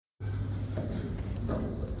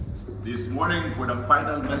This morning for the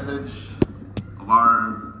final message of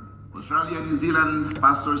our Australia-New Zealand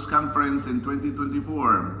Pastors Conference in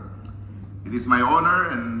 2024. It is my honor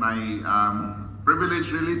and my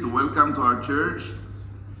privilege really to welcome to our church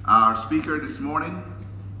our speaker this morning.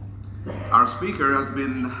 Our speaker has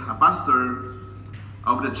been a pastor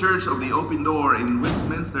of the Church of the Open Door in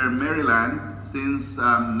Westminster, Maryland since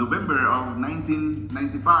November of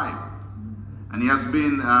 1995. And he has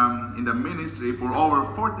been in the ministry for over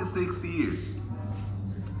 46 years.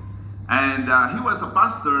 And he was a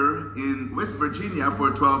pastor in West Virginia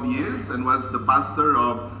for 12 years and was the pastor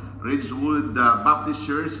of Ridgewood Baptist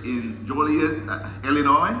Church in Joliet,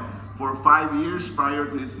 Illinois for 5 years prior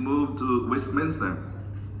to his move to Westminster.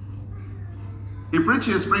 He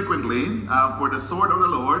preaches frequently for the Sword of the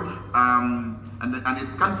Lord and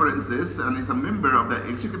its conferences, and is a member of the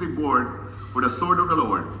executive board for the Sword of the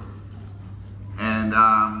Lord. And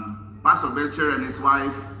Pastor Belcher and his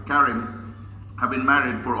wife, Karen, have been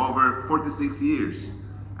married for over 46 years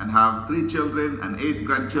and have 3 children and 8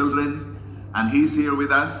 grandchildren. And he's here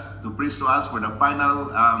with us to preach to us for the final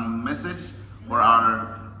message for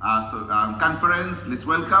our conference. Let's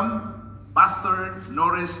welcome Pastor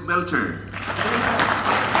Norris Belcher.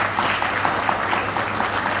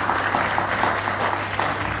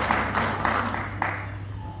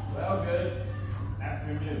 Well, good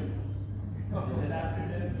afternoon. Is it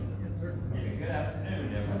afternoon? Yes, sir. Good afternoon,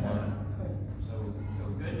 everyone. So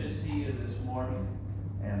good to see you this morning.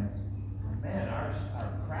 And man, our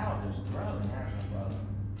crowd has grown, hasn't it, brother?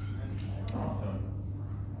 That's awesome.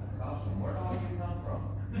 That's awesome. Where do all you come from?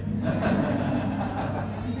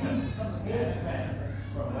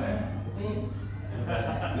 From where?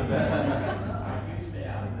 You stay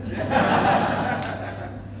out of this.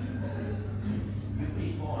 You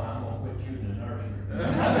keep on, I'm gonna put you in the nursery.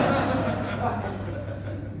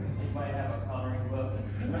 Anybody have a coloring book?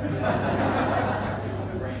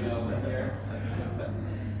 Bring it over here.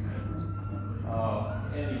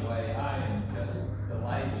 Anyway, I am just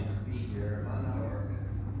delighted to be here.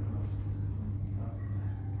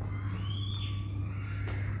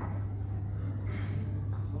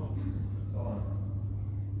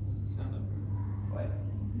 What?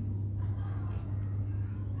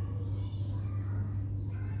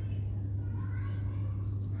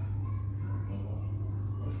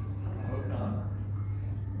 Hold on.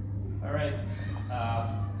 All right.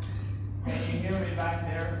 Can you hear me back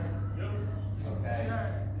there? Okay.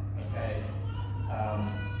 Okay.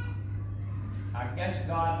 I guess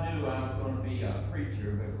God knew I was going to be a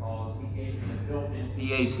preacher because He gave me a built-in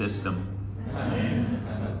PA system.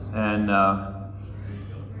 And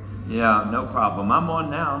yeah, no problem. I'm on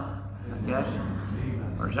now, I guess.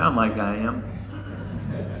 Or sound like I am.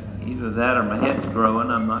 Either that or my head's growing.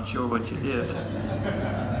 I'm not sure which it is.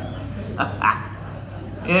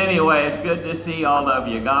 Anyway, it's good to see all of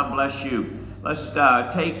you. God bless you. Let's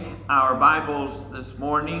take our Bibles this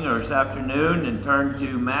morning or this afternoon and turn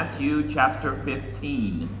to Matthew chapter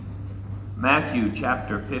 15. Matthew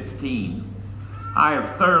chapter 15. I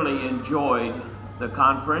have thoroughly enjoyed the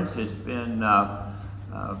conference. It's been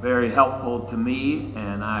very helpful to me,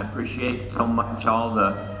 and I appreciate so much all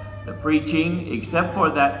the preaching, except for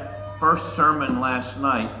that first sermon last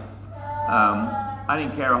night. I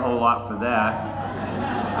didn't care a whole lot for that.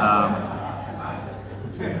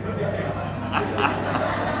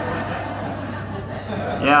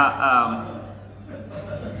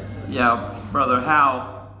 Brother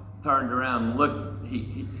Hal turned around and looked.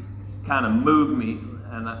 He kind of moved me,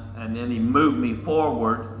 and then he moved me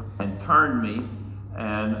forward and turned me.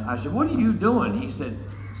 And I said, "What are you doing?" He said,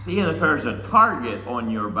 "Seeing if there's a target on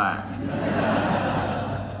your back."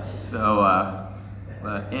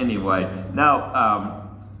 But anyway, now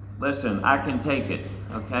listen, I can take it,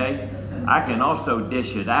 okay? I can also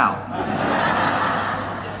dish it out,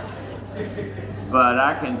 but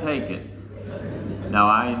I can take it. No,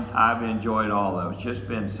 I've enjoyed all of it. It's just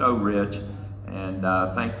been so rich, and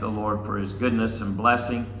thank the Lord for His goodness and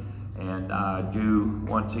blessing. And I do,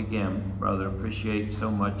 once again, brother, appreciate so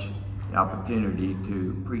much the opportunity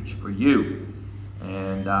to preach for you.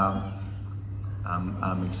 And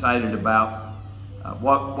I'm excited about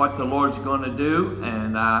what the Lord's going to do,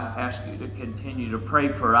 and I ask you to continue to pray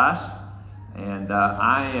for us. And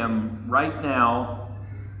I am right now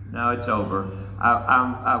it's over.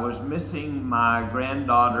 I was missing my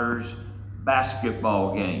granddaughter's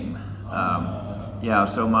basketball game.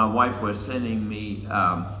 So my wife was sending me,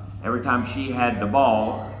 every time she had the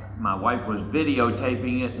ball, my wife was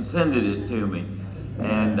videotaping it and sending it to me.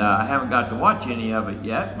 And I haven't got to watch any of it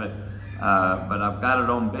yet, but I've got it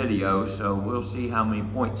on video, so we'll see how many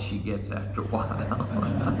points she gets after a while.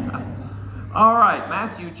 All right,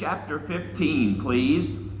 Matthew chapter 15, please.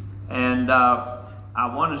 And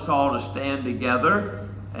I want us all to stand together,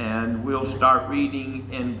 and we'll start reading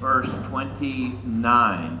in verse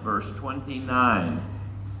 29. Verse 29.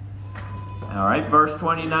 All right, verse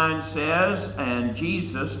 29 says, "And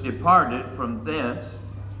Jesus departed from thence,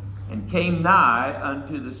 and came nigh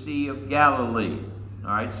unto the Sea of Galilee."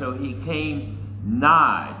 All right, so he came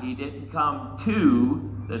nigh. He didn't come to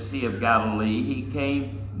the Sea of Galilee. He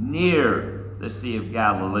came near the Sea of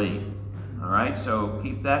Galilee. All right, so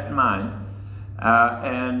keep that in mind.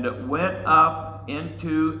 And went up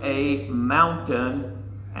into a mountain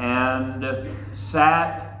and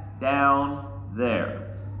sat down there.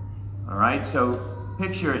 All right, so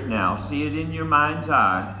picture it now. See it in your mind's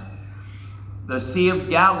eye. The Sea of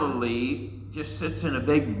Galilee just sits in a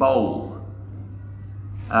big bowl.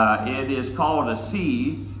 It is called a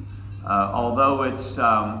sea, although it's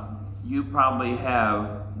you probably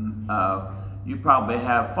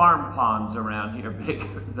have farm ponds around here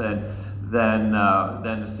bigger than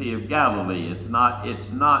the Sea of Galilee. It's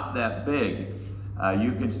not that big.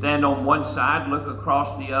 You can stand on one side, look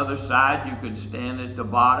across the other side. You can stand at the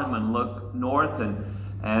bottom and look north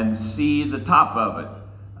and see the top of it.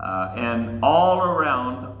 And all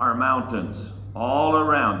around are mountains. All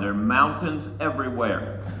around. There are mountains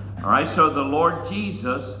everywhere. All right, so the Lord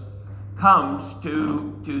Jesus comes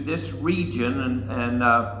to this region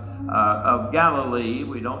of Galilee.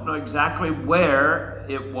 We don't know exactly where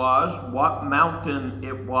it was, what mountain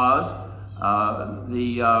it was.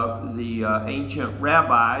 The ancient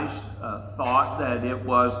rabbis thought that it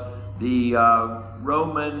was the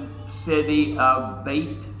Roman city of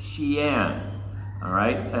Beit Shean. All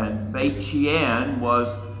right, and Beit Shean was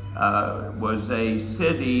a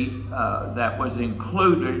city that was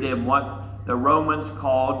included in what the Romans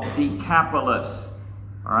called Decapolis.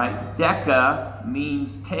 All right, Deca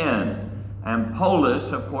means 10, and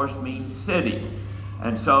polis, of course, means city.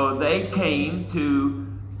 And so they came to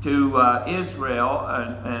Israel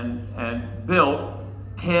and built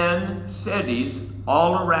 10 cities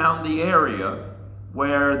all around the area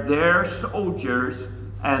where their soldiers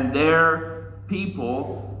and their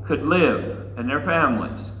people could live and their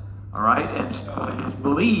families. All right, and so it is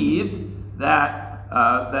believed that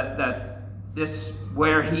this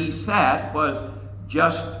where he sat was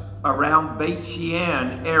just around Beit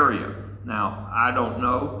Shean area. Now I don't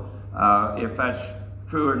know if that's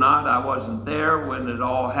true or not. I wasn't there when it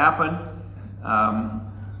all happened.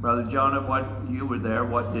 Brother Jonah, you were there.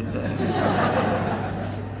 What did that?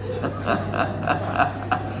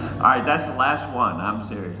 All right, that's the last one. I'm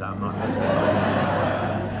serious. I'm not.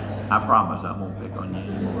 I promise I won't pick on you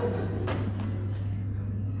anymore.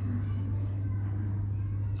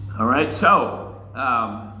 All right, so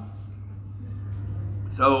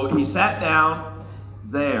he sat down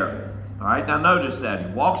there. All right, now notice that.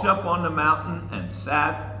 He walks up on the mountain and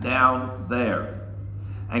sat down there.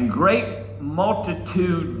 And great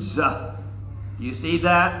multitudes, do you see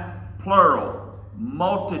that? Plural,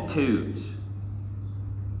 multitudes,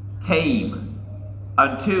 came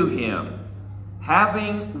unto him,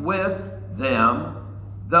 having with them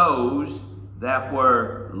those that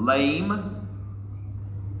were lame.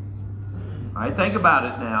 All right, think about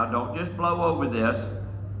it now. Don't just blow over this.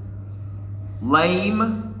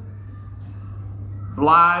 Lame,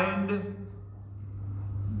 blind,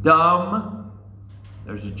 dumb.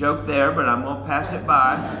 There's a joke there, but I'm going to pass it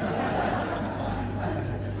by.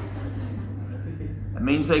 That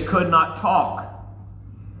means they could not talk.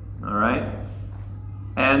 All right?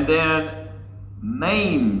 And then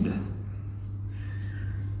maimed.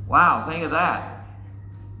 Wow, think of that.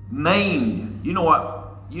 Maimed. You know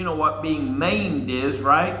what being maimed is,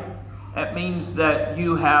 right? That means that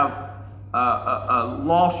you have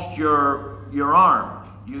lost your arm.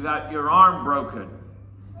 You got your arm broken,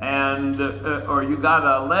 and or you got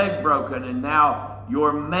a leg broken, and now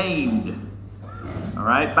you're maimed. All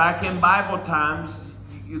right. Back in Bible times,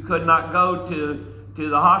 you could not go to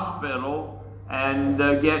the hospital and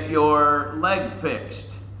get your leg fixed.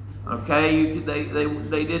 Okay.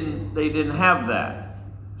 They didn't have that.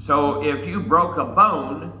 So if you broke a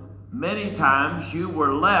bone, many times you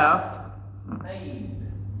were left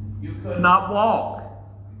maimed. You could not walk.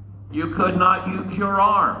 You could not use your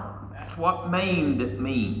arm. That's what maimed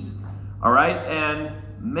means. All right? And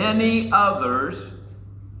many others,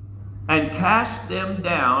 and cast them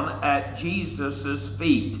down at Jesus'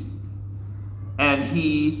 feet, and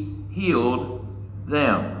he healed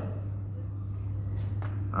them.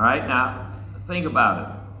 All right? Now, think about it.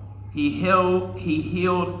 He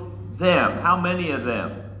healed them. How many of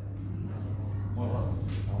them?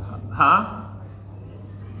 Huh?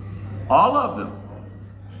 All of them.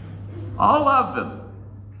 All of them.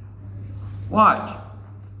 Watch.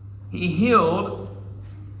 He healed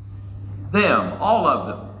them, all of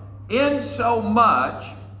them, insomuch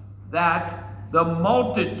that the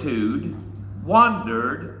multitude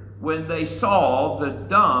wondered when they saw the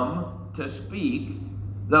dumb to speak,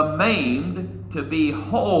 the maimed to be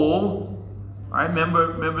whole. I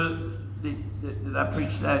remember, did I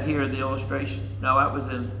preach that here in the illustration? No, that was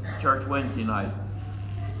in church Wednesday night.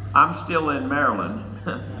 I'm still in Maryland,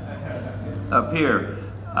 up here.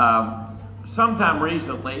 Sometime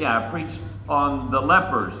recently, I preached on the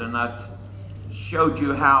lepers, and I showed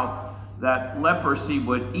you how that leprosy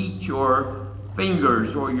would eat your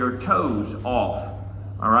fingers or your toes off.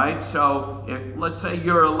 All right, so let's say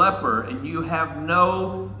you're a leper and you have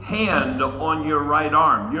no hand on your right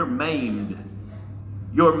arm. You're maimed.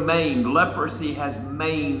 You're maimed. Leprosy has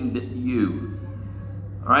maimed you.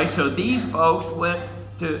 All right, so these folks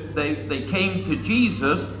they came to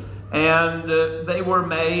Jesus, and they were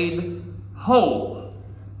made whole.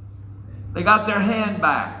 They got their hand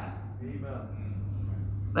back.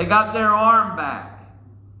 They got their arm back.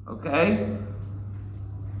 Okay?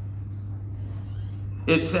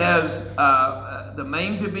 It says, the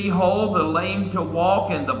maimed to be whole, the lame to walk,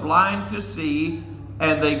 and the blind to see,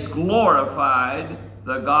 and they glorified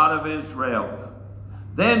the God of Israel.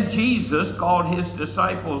 Then Jesus called his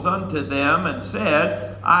disciples unto them and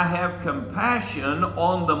said, I have compassion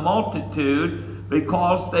on the multitude,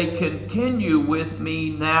 because they continue with me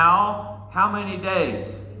now, how many days?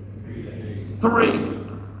 3 days. 3.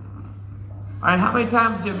 All right, how many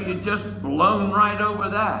times have you just blown right over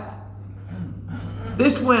that?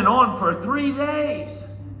 This went on for 3 days.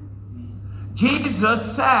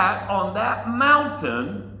 Jesus sat on that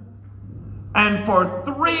mountain, and for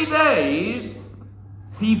 3 days,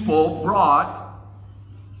 people brought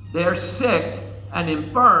their sick and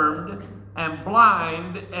infirmed and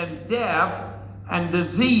blind and deaf and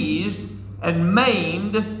diseased and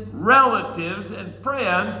maimed relatives and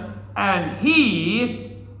friends, and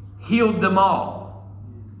he healed them all.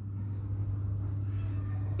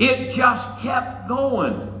 It just kept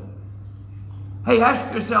going. Hey,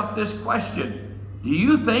 ask yourself this question. Do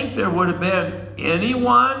you think there would have been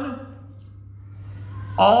anyone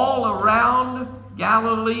all around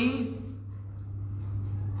Galilee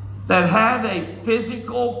that had a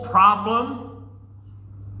physical problem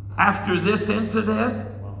after this incident?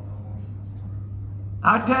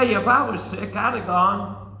 I tell you, if I was sick, I'd have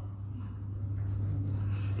gone.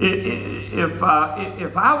 If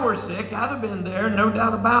I were sick, I'd have been there, no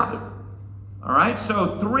doubt about it. All right,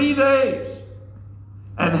 so 3 days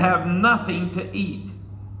and have nothing to eat.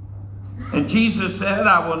 And Jesus said,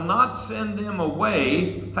 I will not send them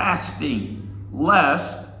away fasting,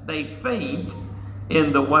 lest they faint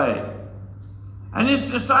in the way. And his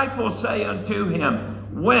disciples say unto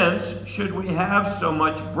him, Whence should we have so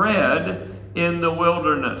much bread in the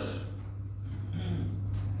wilderness,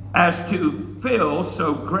 as to fill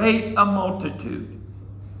so great a multitude?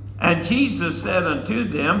 And Jesus said unto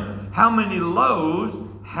them, How many loaves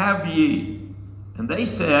have ye? And they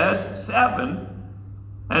said, 7,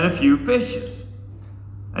 and a few fishes.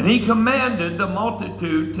 And he commanded the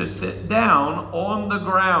multitude to sit down on the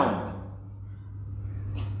ground.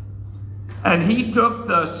 And he took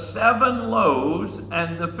the 7 loaves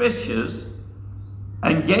and the fishes,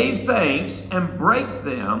 and gave thanks, and brake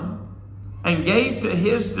them, and gave to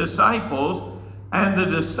his disciples, and the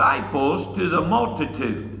disciples to the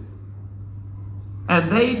multitude.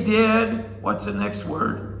 And they did, what's the next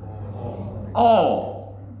word?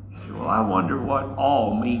 All. Well, I wonder what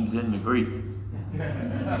all means in the Greek.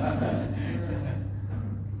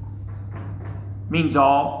 Means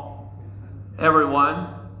all. Everyone.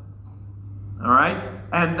 All right?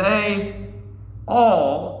 And they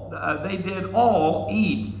did all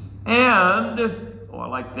eat. And, I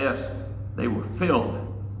like this, they were filled.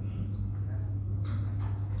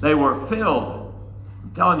 They were filled.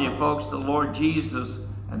 I'm telling you, folks, the Lord Jesus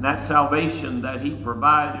and that salvation that he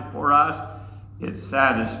provided for us, it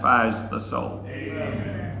satisfies the soul.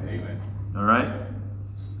 Amen. Amen. All right?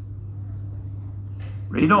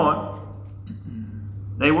 Read on.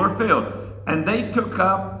 They were filled. And they took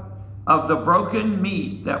up of the broken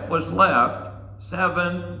meat that was left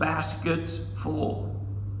 7 baskets full.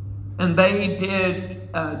 And they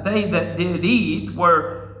that did eat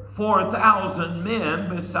were 4,000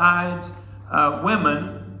 men, besides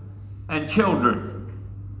women and children.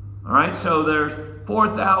 All right, so there's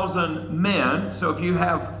 4,000 men. So if you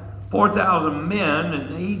have 4,000 men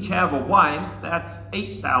and they each have a wife, that's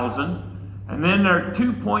 8,000. And then there are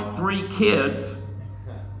 2.3 kids.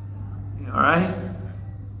 All right?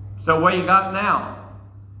 So what you got now?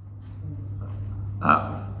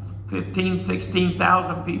 15,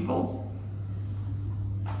 16,000 people?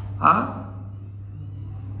 Huh?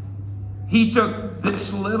 He took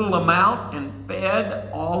this little amount and fed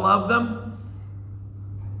all of them?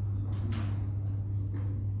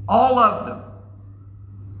 All of them.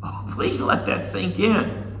 Oh, please let that sink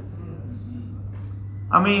in.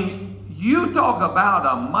 I mean, you talk about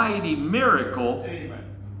a mighty miracle. Amen.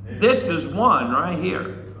 This is one right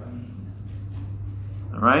here.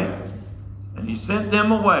 All right? And he sent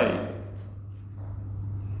them away.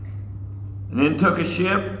 And then took a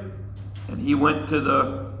ship, and he went to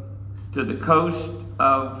the coast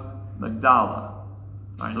of Magdala.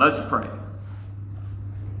 All right, let's pray.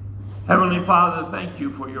 Heavenly Father, thank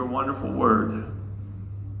you for your wonderful word.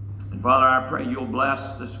 And Father, I pray you'll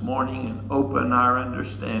bless this morning and open our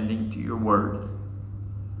understanding to your word.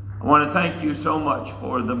 I want to thank you so much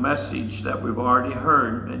for the message that we've already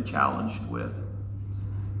heard and been challenged with.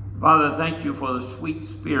 Father, thank you for the sweet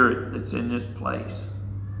spirit that's in this place.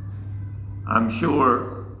 I'm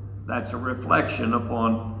sure that's a reflection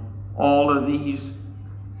upon all of these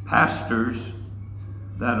pastors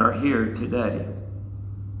that are here today.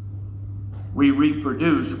 We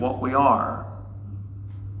reproduce what we are.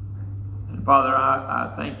 And Father,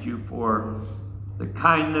 I thank you for the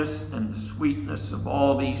kindness and the sweetness of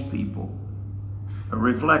all these people, a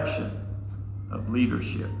reflection of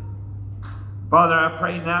leadership. Father, I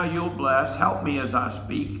pray now you'll bless. Help me as I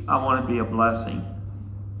speak. I want to be a blessing.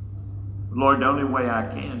 Lord, the only way I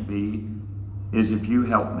can be is if you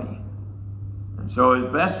help me. And so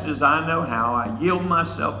as best as I know how, I yield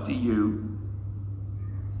myself to you.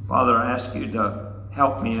 Father, I ask you to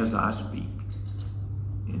help me as I speak.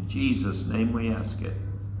 In Jesus' name we ask it.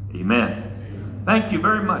 Amen. Thank you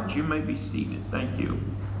very much. You may be seated. Thank you.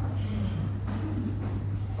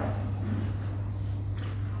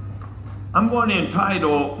 I'm going to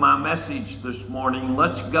entitle my message this morning,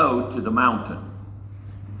 Let's Go to the Mountain.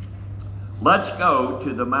 Let's go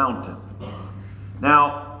to the mountain.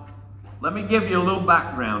 Now, let me give you a little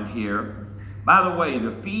background here. By the way,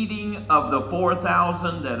 the feeding of the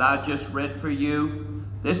 4,000 that I just read for you,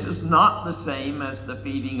 this is not the same as the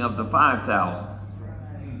feeding of the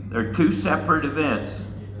 5,000. They're two separate events.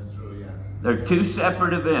 They're two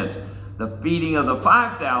separate events. The feeding of the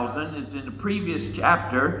 5,000 is in the previous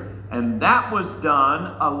chapter, and that was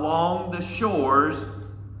done along the shores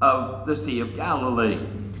of the Sea of Galilee.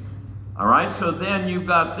 All right, so then you've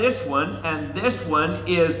got this one, and this one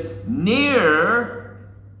is near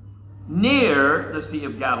the Sea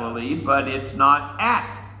of Galilee, but it's not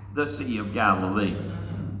at the Sea of Galilee.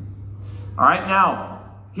 All right, now,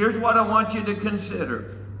 here's what I want you to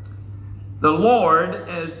consider. The Lord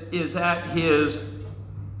is at his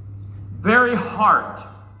very heart,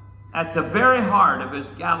 at the very heart of his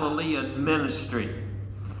Galilean ministry.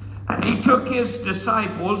 And he took his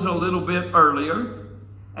disciples a little bit earlier,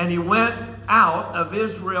 and he went out of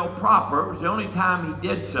Israel proper. It was the only time he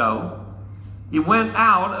did so. He went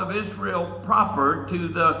out of Israel proper to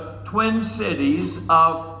the twin cities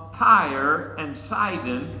of Tyre and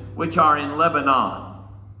Sidon, which are in Lebanon.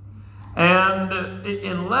 And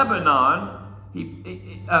in Lebanon,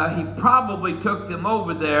 he probably took them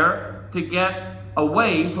over there to get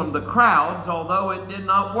away from the crowds, although it did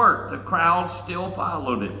not work. The crowds still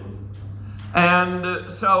followed him.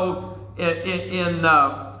 And so in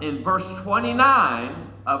verse 29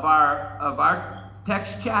 of our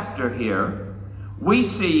text chapter here, we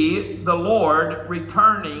see the Lord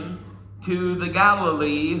returning to the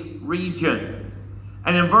Galilee region.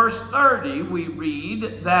 And in verse 30, we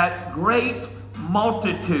read that great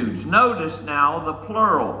multitudes, notice now the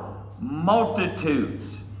plural, multitudes,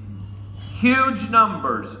 huge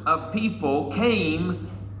numbers of people came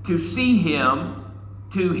to see him,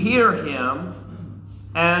 to hear him,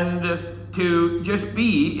 and to just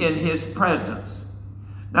be in his presence.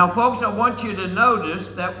 Now, folks, I want you to notice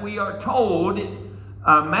that we are told,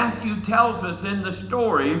 Matthew tells us in the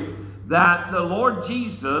story, that the Lord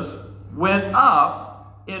Jesus went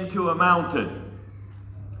up into a mountain.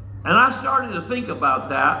 And I started to think about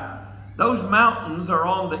that. Those mountains are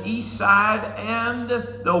on the east side and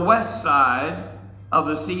the west side of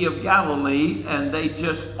the Sea of Galilee, and they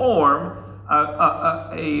just form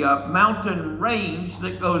a mountain range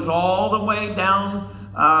that goes all the way down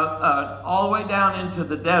into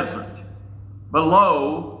the desert,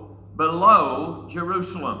 below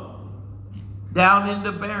Jerusalem, down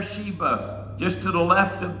into Beersheba, just to the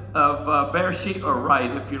left of Beersheba, or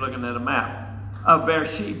right if you're looking at a map of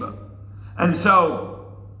Beersheba. And so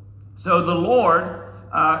the Lord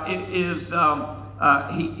he's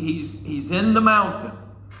in the mountain,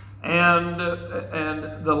 and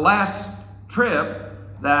the last trip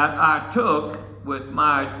that I took with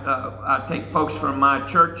my, I take folks from my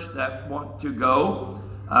church that want to go,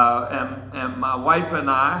 and my wife and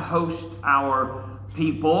I host our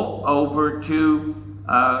people over to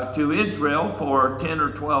Israel for 10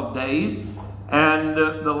 or 12 days. And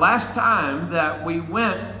the last time that we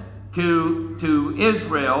went to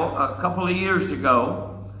Israel a couple of years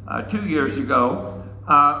ago, 2 years ago,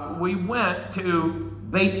 we went to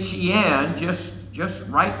Beit Shean, just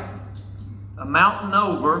right a mountain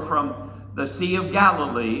over from the Sea of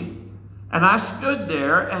Galilee. And I stood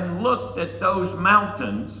there and looked at those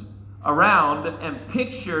mountains around and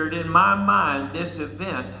pictured in my mind this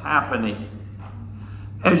event happening.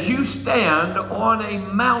 As you stand on a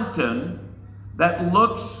mountain that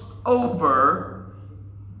looks over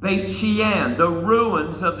Beit Shean, the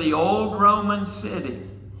ruins of the old Roman city,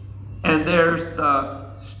 and there's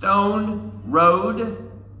the stone road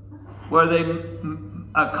where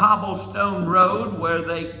a cobblestone road where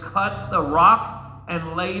they cut the rock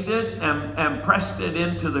and laid it and pressed it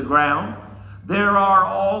into the ground. There are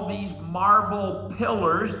all these marble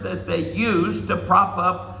pillars that they use to prop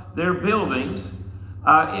up their buildings.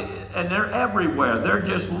 And they're everywhere. They're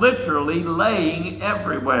just literally laying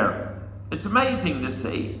everywhere. It's amazing to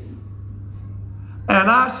see. And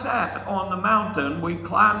I sat on the mountain. We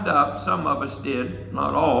climbed up. Some of us did,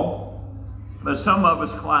 not all, but some of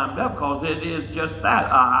us climbed up because it is just that, a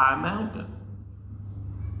high mountain.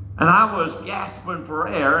 And I was gasping for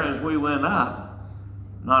air as we went up.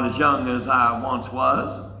 Not as young as I once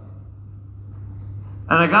was.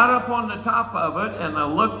 And I got up on the top of it and I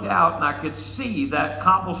looked out and I could see that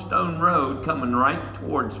cobblestone road coming right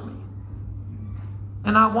towards me.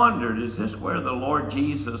 And I wondered, is this where the Lord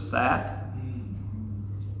Jesus sat?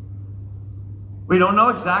 We don't know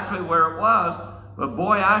exactly where it was, but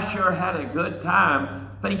boy, I sure had a good time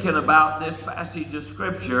thinking about this passage of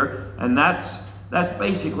Scripture, and that's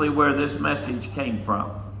basically where this message came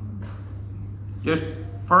from. Just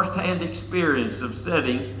first-hand experience of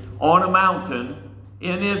sitting on a mountain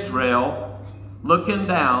in Israel, looking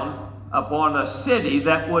down upon a city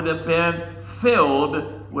that would have been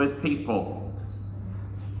filled with people.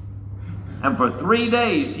 And for 3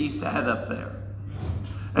 days he sat up there.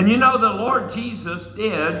 And you know, the Lord Jesus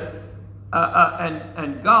did,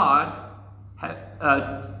 and God,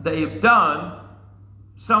 they've done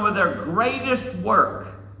some of their greatest work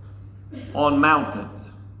on mountains.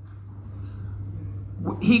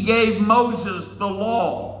 He gave Moses the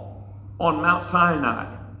law on Mount Sinai.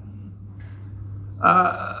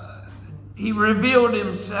 He revealed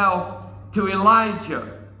himself to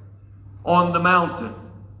Elijah on the mountain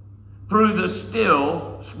through the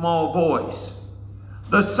still small voice.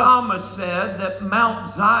 The psalmist said that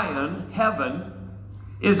Mount Zion, heaven,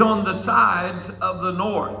 is on the sides of the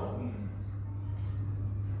north,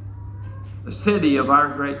 the city of our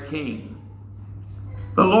great King.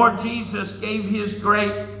 The Lord Jesus gave his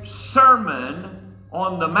great sermon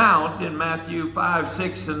on the mount in Matthew 5,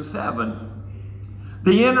 6, and 7.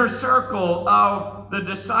 The inner circle of the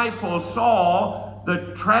disciples saw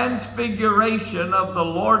the transfiguration of the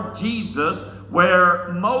Lord Jesus, where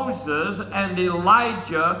Moses and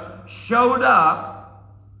Elijah showed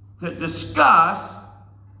up to discuss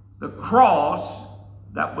the cross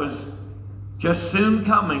that was just soon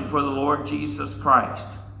coming for the Lord Jesus Christ.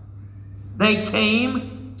 They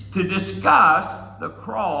came to discuss the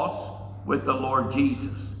cross with the Lord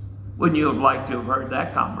Jesus. Wouldn't you have liked to have heard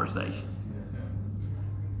that conversation?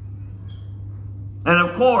 And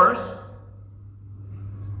of course,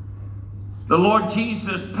 the Lord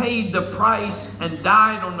Jesus paid the price and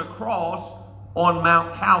died on the cross on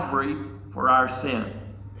Mount Calvary for our sin.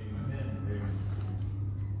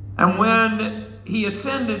 And when he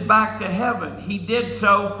ascended back to heaven, he did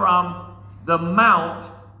so from the Mount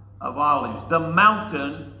of Olives, the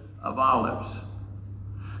mountain of olives.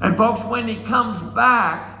 And folks, when he comes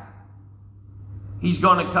back, he's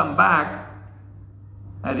going to come back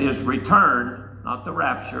at his return, not the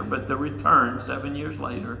rapture, but the return 7 years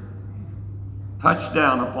later.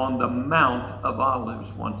 Touchdown upon the Mount of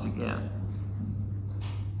Olives once again.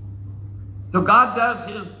 So God does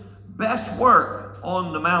his best work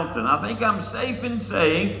on the mountain. I think I'm safe in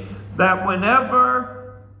saying that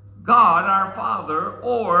whenever God, our Father,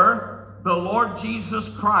 or the Lord Jesus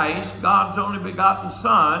Christ, God's only begotten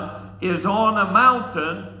Son, is on a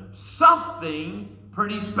mountain, something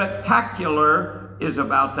pretty spectacular is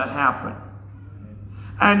about to happen.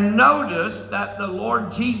 And notice that the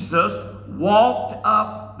Lord Jesus walked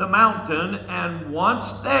up the mountain, and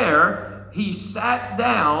once there, he sat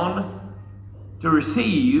down to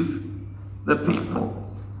receive the people.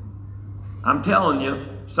 I'm telling you,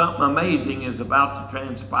 something amazing is about to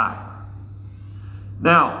transpire.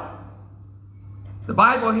 Now, The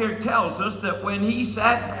Bible here tells us that when he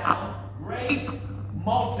sat down, great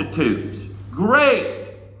multitudes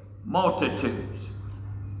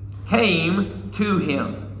came to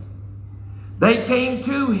him. They came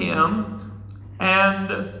to him,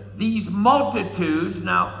 and these multitudes,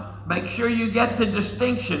 now make sure you get the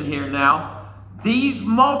distinction here now. These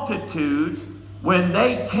multitudes, when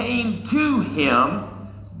they came to him,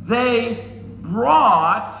 they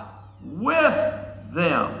brought with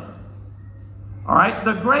them. All right,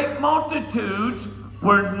 the great multitudes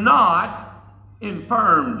were not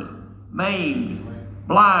infirmed, maimed,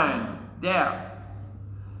 blind, deaf.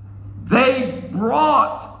 They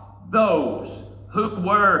brought those who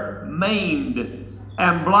were maimed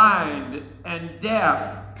and blind and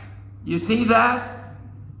deaf. You see that?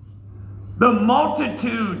 The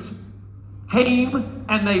multitudes came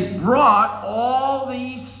and they brought all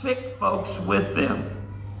these sick folks with them.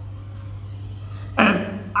 And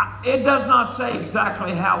it does not say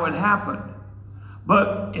exactly how it happened.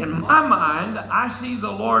 But in my mind, I see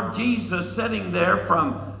the Lord Jesus sitting there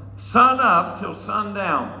from sun up till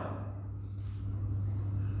sundown.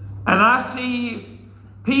 And I see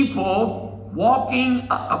people walking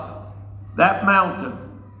up that mountain.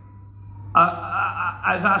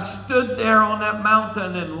 As I stood there on that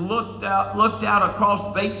mountain and looked out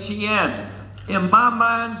across Beit Shean, in my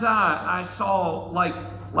mind's eye, I saw like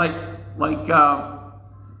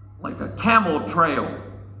a camel trail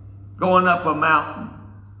going up a mountain.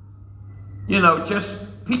 You know,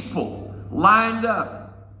 just people lined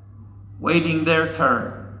up, waiting their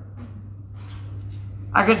turn.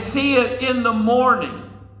 I could see it in the morning.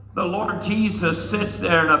 The Lord Jesus sits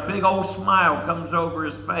there and a big old smile comes over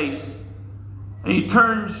his face. And he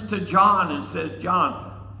turns to John and says,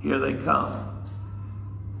 John, here they come.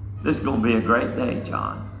 This is going to be a great day,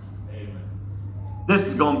 John. Amen. This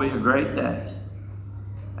is going to be a great day.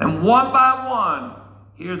 And one by one,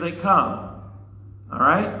 here they come. All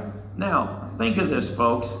right? Now, think of this,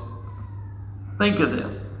 folks. Think of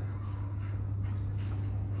this.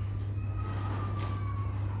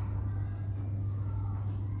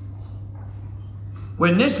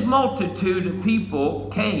 When this multitude of people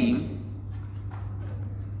came,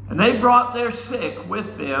 and they brought their sick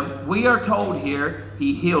with them, we are told here,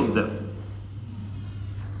 he healed them.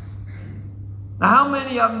 Now, how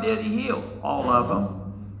many of them did he heal? All of them.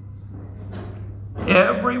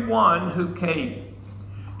 Everyone who came.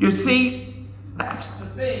 You see, that's the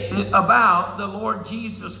thing about the Lord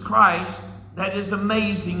Jesus Christ that is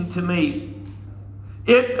amazing to me.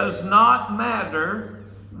 It does not matter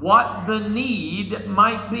what the need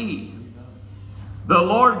might be. The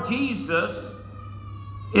Lord Jesus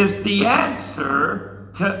is the answer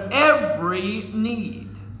to every need.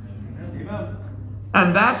 Amen.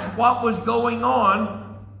 And that's what was going on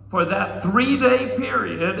for that 3-day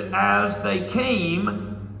period as they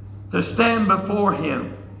came to stand before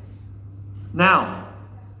him. Now,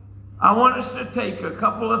 I want us to take a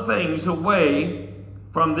couple of things away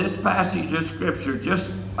from this passage of Scripture, just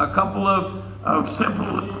a couple of simple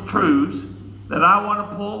little truths that I want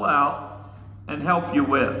to pull out and help you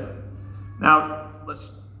with. Now, let's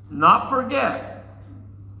not forget,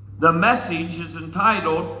 the message is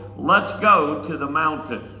entitled, Let's Go to the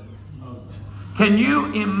Mountain. Can you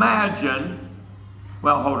imagine,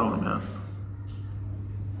 well, hold on a minute.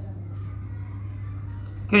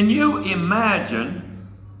 Can you imagine,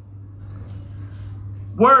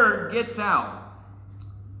 word gets out.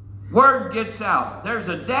 Word gets out. There's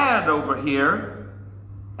a dad over here,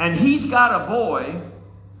 and he's got a boy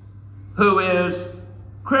who is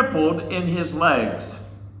crippled in his legs.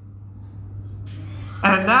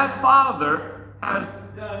 And that father has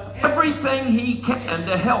done everything he can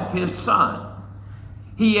to help his son.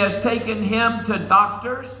 He has taken him to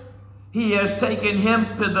doctors. He has taken him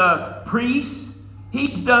to the priest.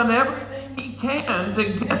 He's done everything he can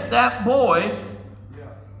to get that boy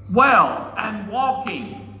well and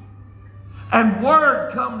walking. And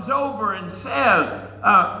word comes over and says,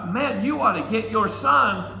 man, you ought to get your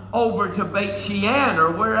son over to Beit Shean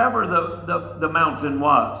or wherever the mountain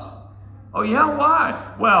was. Oh yeah,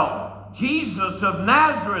 why? Well, Jesus of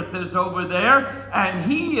Nazareth is over there, and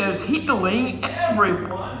he is healing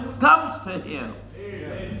everyone who comes to him.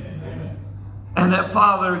 Amen. And that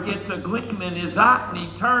father gets a gleam in his eye, and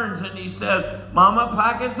he turns and he says, Mama,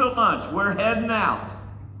 pack us a lunch. We're heading out.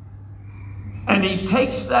 And he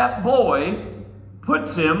takes that boy,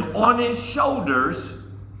 puts him on his shoulders,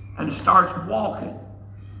 and starts walking.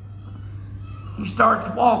 He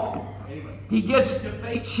starts walking. He gets to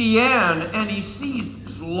Beit Shean, and he sees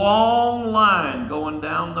this long line going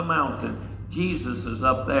down the mountain. Jesus is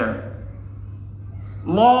up there.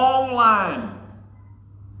 Long line.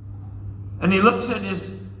 And he looks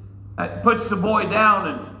at puts the boy down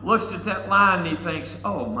and looks at that line and he thinks,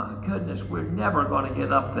 oh my goodness, we're never going to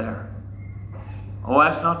get up there. Oh,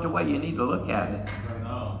 that's not the way you need to look at it.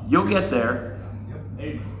 You'll get there.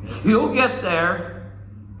 You'll get there.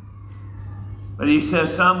 But he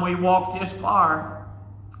says, son, we walked this far.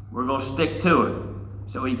 We're going to stick to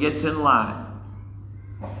it. So he gets in line.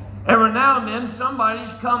 Every now and then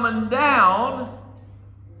somebody's coming down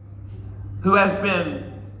who has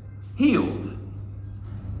been healed.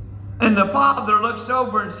 And the father looks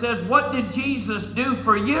over and says, what did Jesus do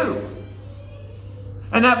for you?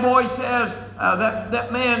 And that boy says,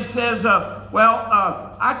 that man says,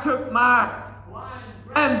 I took my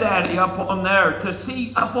granddaddy up on there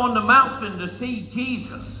up on the mountain to see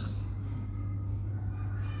Jesus.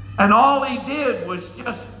 And all he did was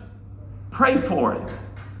just pray for him.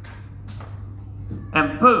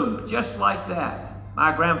 And boom, just like that,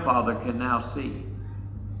 my grandfather can now see.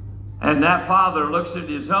 And that father looks at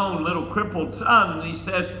his own little crippled son and he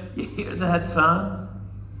says, you hear that, son?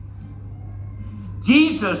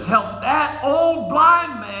 Jesus helped that old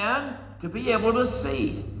blind man to be able to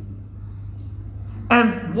see.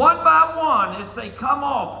 And one by one, as they come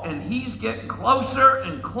off, and he's getting closer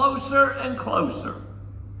and closer and closer,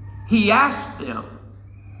 he asked them,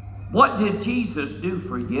 what did Jesus do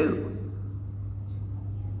for you?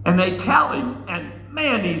 And they tell him, and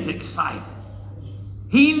man, he's excited.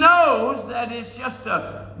 He knows that it's just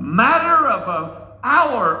a matter of an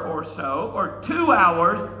hour or so, or 2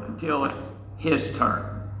 hours, until it's his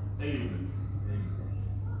turn. Amen.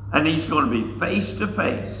 And he's going to be face to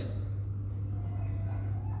face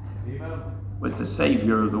Amen. with the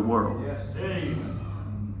Savior of the world. Yes. Amen.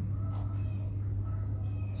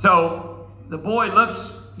 So the boy looks,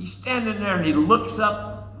 he's standing there and he looks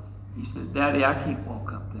up. He says, Daddy, I can't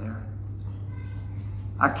walk up there.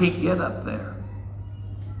 I can't get up there.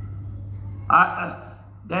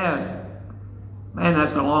 Dad, man,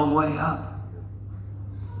 that's a long way up.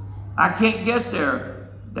 I can't get there.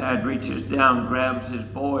 Dad reaches down, grabs his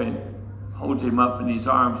boy, and holds him up in his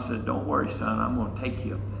arms and said, don't worry, son, I'm going to take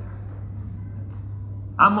you up there.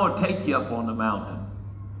 I'm going to take you up on the mountain.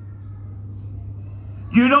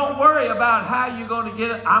 You don't worry about how you're going to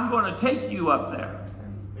get it. I'm going to take you up there.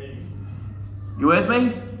 You with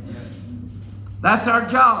me? That's our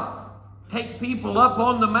job. Take people up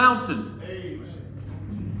on the mountain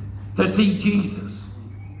to see Jesus.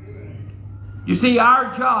 You see,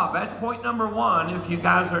 our job, that's point number one, if you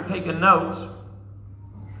guys are taking notes,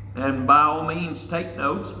 and by all means take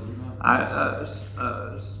notes. I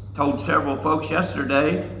told several folks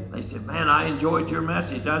yesterday, they said, man, I enjoyed your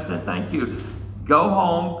message. I said, thank you. Go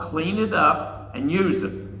home, clean it up, and use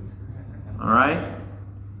it. All right?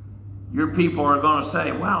 Your people are going to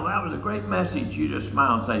say, wow, that was a great message. You just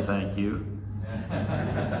smile and say thank you.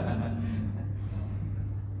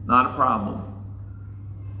 Not a problem.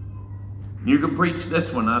 You can preach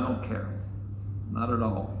this one, I don't care. Not at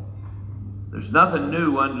all. There's nothing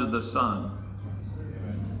new under the sun.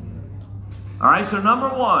 All right, so number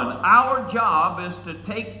one, our job is to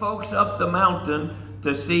take folks up the mountain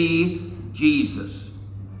to see Jesus.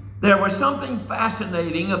 There was something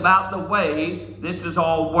fascinating about the way this is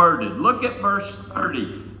all worded. Look at verse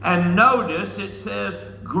 30. And notice it says,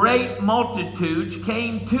 great multitudes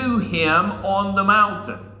came to him on the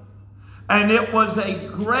mountain. And it was a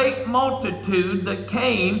great multitude that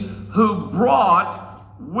came who brought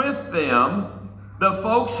with them the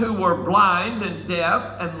folks who were blind and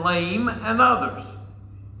deaf and lame and others.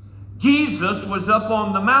 Jesus was up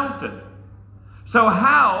on the mountain. So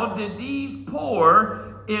how did these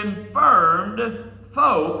poor, infirmed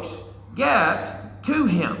folks get to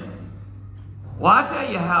him? Well, I tell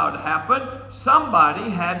you how it happened. Somebody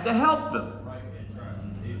had to help them.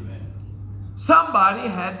 Somebody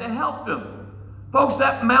had to help them. Folks,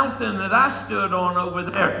 that mountain that I stood on over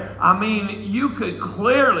there, I mean, you could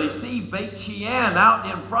clearly see Beit Shean out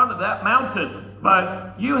in front of that mountain,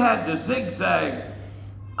 but you had to zigzag.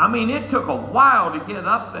 I mean, it took a while to get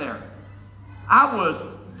up there. I was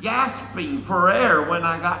gasping for air when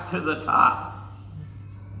I got to the top.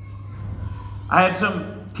 I had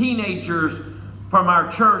some teenagers from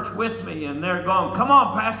our church with me, and they're going, come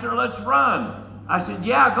on, Pastor, let's run. I said,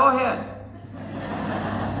 yeah, go ahead.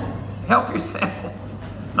 Help yourself.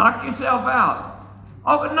 Knock yourself out.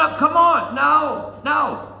 Oh, no, come on. No,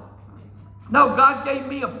 God gave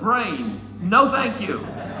me a brain. No, thank you.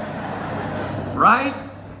 Right?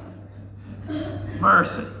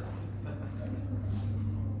 Mercy.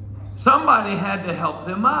 Somebody had to help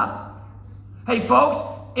them up. Hey, folks,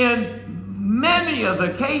 in many of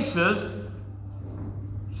the cases,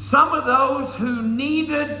 some of those who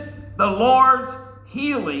needed the Lord's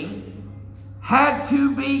healing had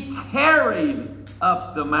to be carried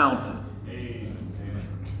up the mountain.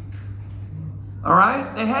 All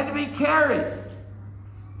right? They had to be carried.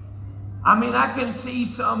 I mean, I can see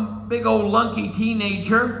some big old lunky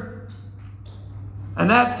teenager, and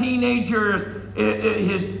that teenager,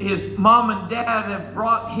 his mom and dad have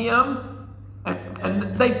brought him,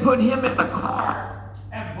 and they put him in a car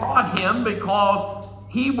and brought him because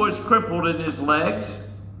he was crippled in his legs.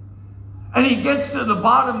 And he gets to the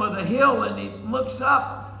bottom of the hill and he looks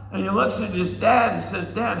up and he looks at his dad and says,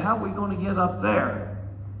 "Dad, how are we going to get up there?"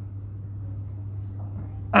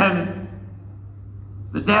 And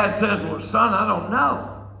the dad says, "Well, son, I don't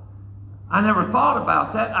know. I never thought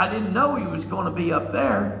about that. I didn't know he was going to be up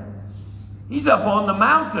there. He's up on the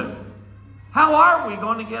mountain. How are we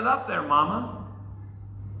going to get up there, Mama?"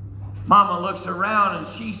 Mama looks around and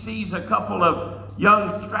she sees a couple of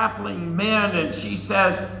young strapling men, and she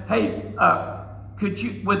says, "Hey, could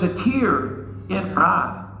you," with a tear in her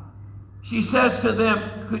eye, she says to them,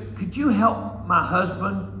 could you help my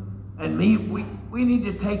husband and me? We need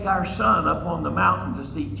to take our son up on the mountain to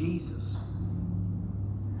see Jesus."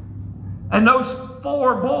 And those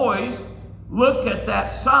 4 boys look at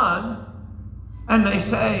that son and they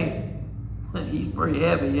say, "He's pretty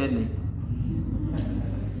heavy, isn't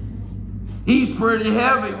he? He's pretty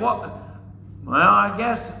heavy. What? Well, I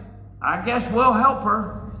guess we'll help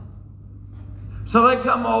her." So they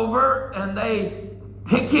come over and they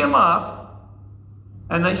pick him up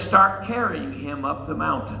and they start carrying him up the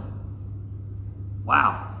mountain.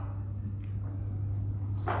 Wow.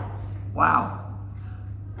 Wow.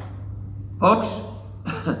 Folks,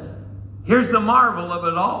 here's the marvel of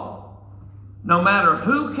it all. No matter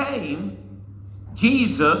who came,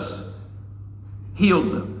 Jesus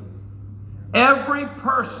healed them. Every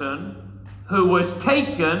person who was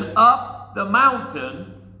taken up the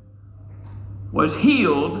mountain was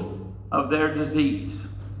healed of their disease.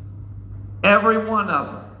 Every one of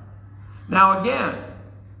them. Now again,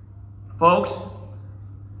 folks,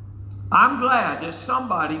 I'm glad that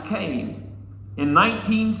somebody came in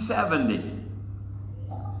 1970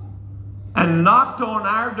 and knocked on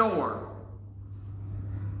our door.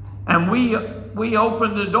 And we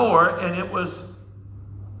opened the door, and it was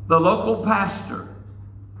the local pastor.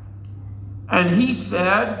 And he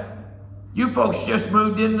said, "You folks just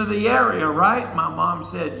moved into the area, right?" My mom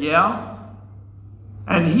said, "Yeah."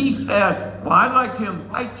 And he said, "Well, I'd like to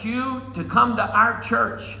invite you to come to our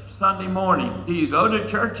church Sunday morning. Do you go to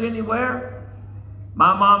church anywhere?"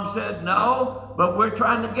 My mom said, "No, but we're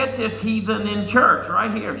trying to get this heathen in church."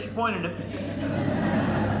 Right here. She pointed at me.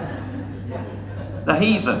 The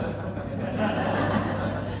heathen.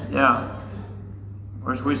 Yeah.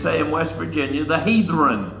 Or as we say in West Virginia, the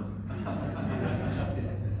heathen.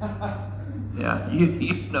 Yeah,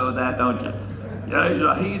 you know that, don't you? Yeah, he's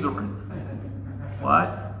a heathen. What?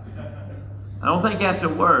 I don't think that's a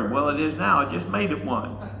word. Well, it is now. I just made it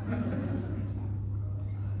one.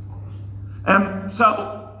 And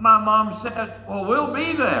so my mom said, "Well, we'll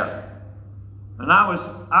be there." And I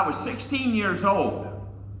was 16 years old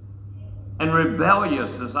and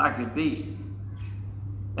rebellious as I could be.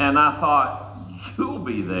 And I thought, "You'll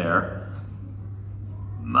be there.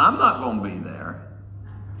 I'm not going to be there."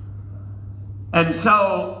 And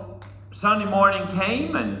so Sunday morning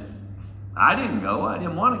came, and I didn't go. I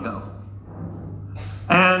didn't want to go.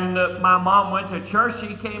 And my mom went to church.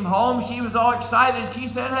 She came home. She was all excited. She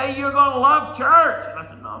said, "Hey, you're going to love church." And I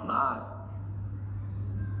said, "No, I'm not.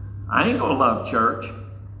 I ain't going to love church."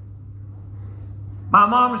 My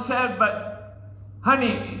mom said, "But,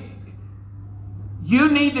 honey, you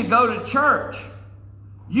need to go to church.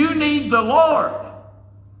 You need the Lord."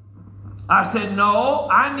 I said, "No,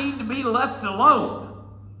 I need to be left alone.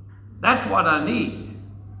 That's what I need."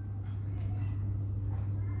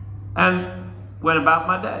 And went about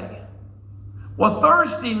my day. Well,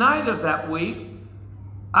 Thursday night of that week,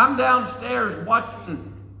 I'm downstairs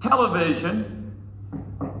watching television.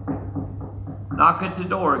 Knock at the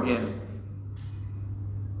door again.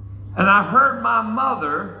 And I heard my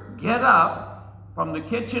mother get up from the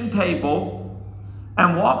kitchen table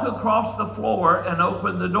and walk across the floor and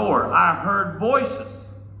open the door. I heard voices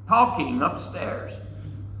talking upstairs.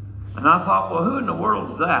 And I thought, well, who in the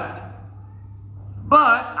world's that?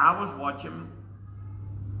 But I was watching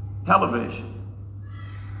television.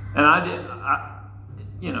 And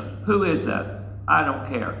who is that? I don't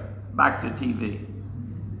care. Back to TV.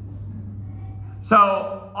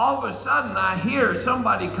 So all of a sudden I hear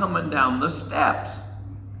somebody coming down the steps.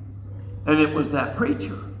 And it was that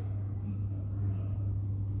preacher.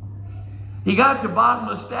 He got to the bottom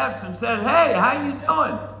of the steps and said, "Hey, how you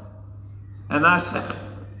doing?" And I said,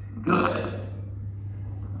 "Good."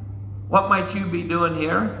 What might you be doing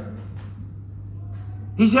here?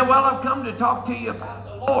 He said, well, I've come to talk to you about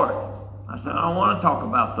the Lord. I said, I don't want to talk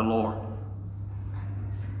about the Lord.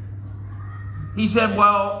 He said,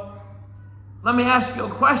 well, let me ask you a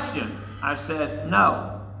question. I said,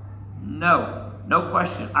 no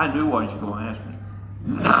question. I knew what he was going to ask me.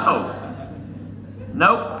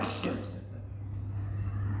 No questions.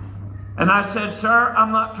 And I said, sir,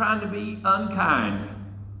 I'm not trying to be unkind.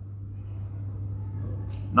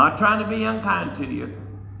 Not trying to be unkind to you.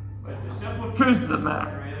 But the simple Truth of the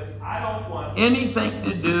matter is, I don't want anything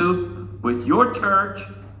to do with your church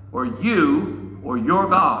or you or your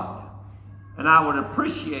God. And I would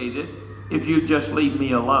appreciate it if you just leave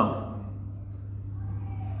me alone.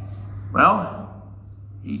 Well,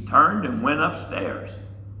 he turned and went upstairs.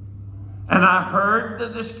 And I heard the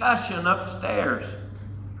discussion upstairs.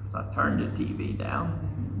 I turned the TV down.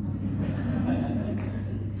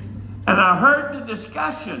 And I heard the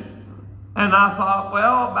discussion. And I thought,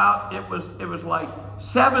 well, it was like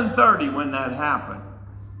 7:30 when that happened.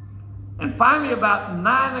 And finally about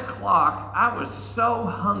 9 o'clock, I was so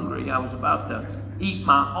hungry I was about to eat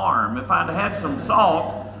my arm. If I'd had some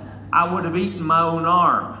salt, I would have eaten my own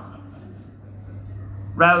arm,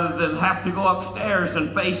 rather than have to go upstairs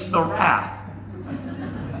and face the wrath.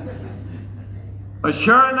 But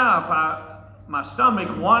sure enough, my stomach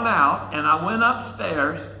won out, and I went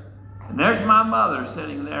upstairs, and there's my mother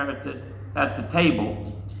sitting there at the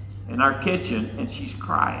table in our kitchen, and she's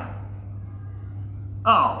crying.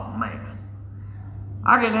 Oh, man.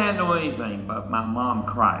 I can handle anything but my mom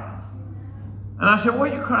crying. And I said,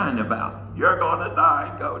 what are you crying about? You're going to die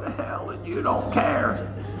and go to hell, and you don't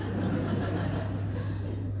care.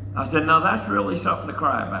 I said, no, that's really something to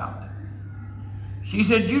cry about. She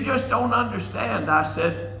said, you just don't understand. I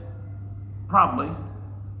said, probably.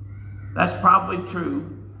 That's probably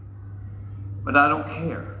true, but I don't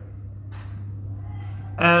care.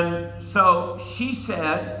 And so she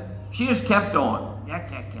said, she just kept on. Yak,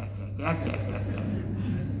 yak, yak, yak, yak, yak, yak, yak.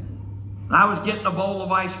 And I was getting a bowl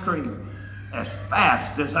of ice cream as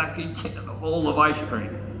fast as I could get a bowl of ice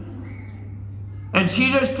cream. And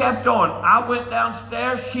she just kept on. I went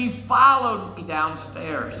downstairs. She followed me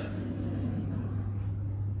downstairs.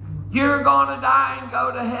 You're going to die and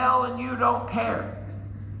go to hell, and you don't care.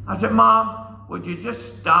 I said, Mom, would you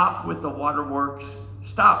just stop with the waterworks?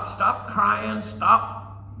 Stop crying. Stop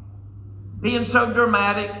being so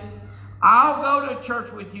dramatic. I'll go to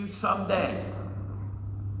church with you someday.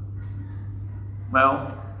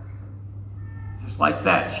 Well, just like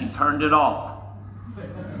that, she turned it off.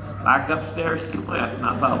 Back upstairs she went, and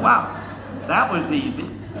I thought, wow, that was easy.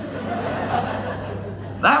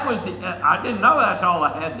 I didn't know that's all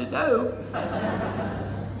I had to do.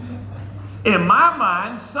 In my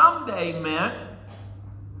mind, someday meant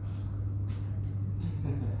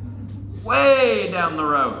way down the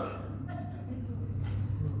road.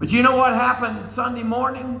 But you know what happened Sunday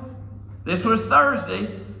morning? This was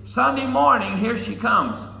Thursday. Sunday morning, here she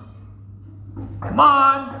comes. Come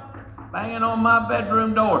on, banging on my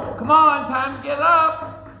bedroom door. Come on, time to get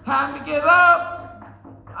up. Time to get up.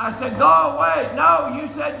 I said, go away. No, you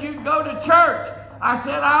said you'd go to church. I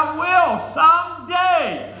said, I will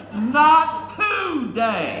someday, not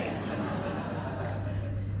today.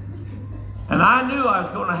 And I knew I was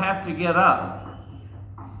going to have to get up.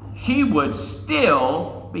 She would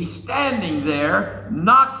still be standing there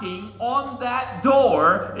knocking on that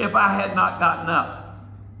door if I had not gotten up.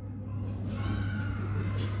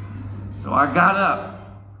 So I got up.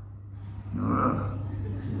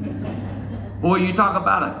 Boy, you talk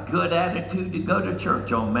about a good attitude to go to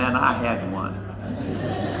church. Oh man, I had one.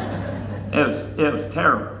 It was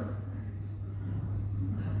terrible.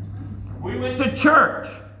 We went to church,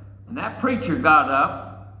 and that preacher got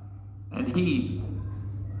up, and he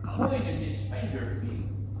pointed his finger at me.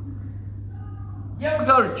 You ever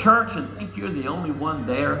go to church and think you're the only one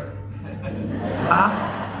there? Huh?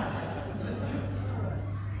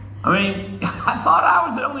 I mean, I thought I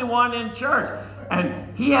was the only one in church.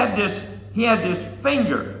 And he had this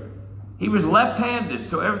finger. He was left-handed,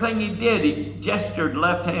 so everything he did, he gestured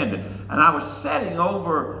left-handed. And I was sitting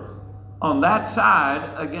over on that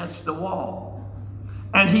side against the wall.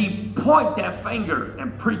 And he point that finger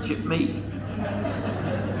and preach at me.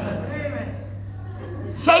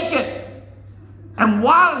 Shake it. And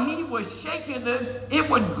while he was shaking it, it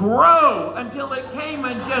would grow until it came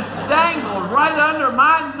and just dangled right under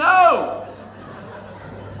my nose.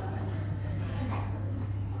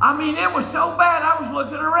 I mean, it was so bad, I was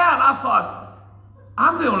looking around. I thought,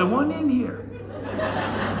 I'm the only one in here.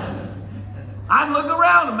 I'd look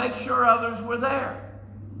around to make sure others were there.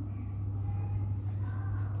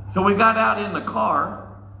 So we got out in the car,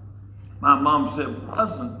 My mom said,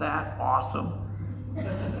 "Wasn't that awesome?"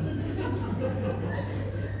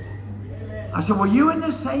 I said, "Were you in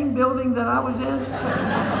the same building that I was in?"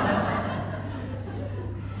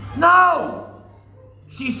 "No."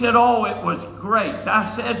 She said, "Oh, it was great." I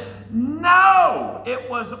said, "No, it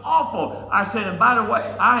was awful." I said, "And by the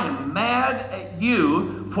way, I am mad at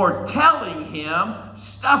you for telling him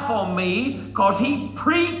stuff on me because he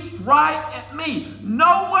preached right at me.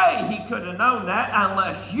 No way he could have known that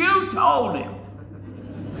unless you told him."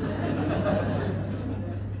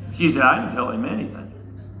 She said, "I didn't tell him anything."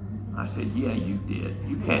 I said, "Yeah, you did.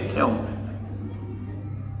 You can't tell me."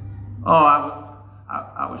 Oh,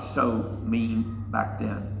 I was so mean back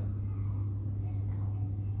then.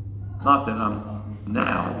 Not that I'm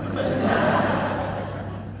now.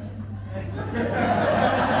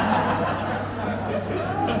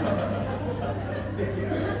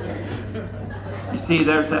 You see,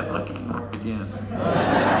 there's that looking word again.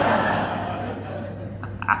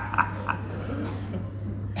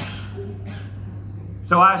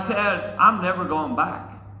 So I said, "I'm never going back."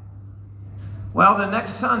 Well, the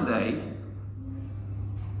next Sunday,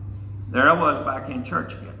 there I was back in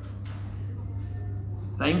church again.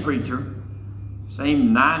 Same preacher,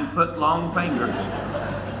 same 9-foot long finger,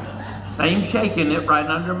 same shaking it right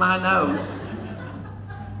under my nose.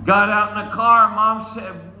 Got out in the car, Mom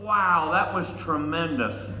said, "Wow, that was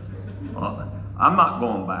tremendous." Well, I'm not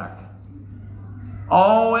going back.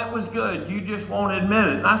 "Oh, it was good. You just won't admit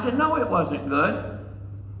it." And I said, "No, it wasn't good."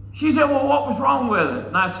 She said, "Well, what was wrong with it?"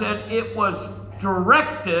 And I said, "It was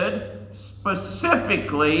directed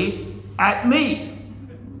specifically at me."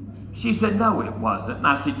 She said, "No, it wasn't." And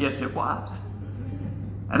I said, "Yes, it was.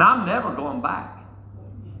 And I'm never going back."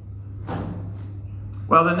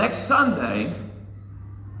 Well, the next Sunday,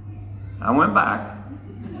 I went back.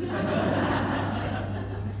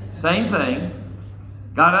 Same thing.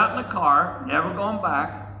 Got out in the car, never going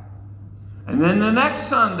back. And then the next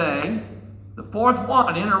Sunday, the fourth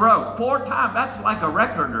one in a row, 4 times. That's like a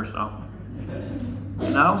record or something. You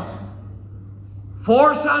know?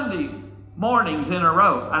 4 Sunday mornings in a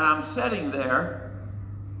row. And I'm sitting there.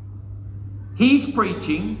 He's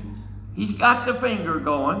preaching. He's got the finger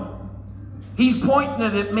going. He's pointing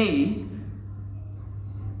it at me.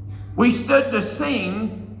 We stood to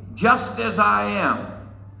sing "Just As I Am,"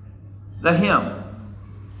 the hymn.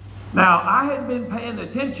 Now, I had been paying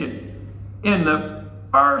attention in the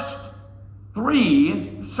first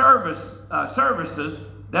 3 services.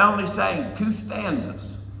 They only sang 2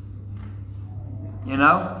 stanzas. You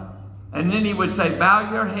know? And then he would say,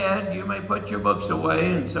 "Bow your head, you may put your books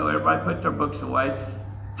away." And so everybody put their books away.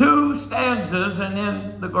 2 stanzas, and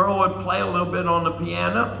then the girl would play a little bit on the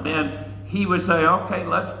piano, and he would say, "Okay,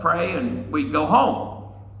 let's pray," and we'd go home.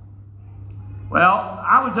 Well,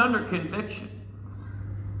 I was under conviction.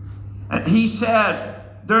 And he said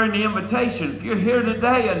during the invitation, "If you're here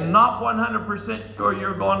today and not 100% sure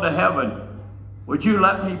you're going to heaven, would you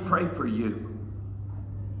let me pray for you?"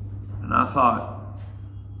 And I thought,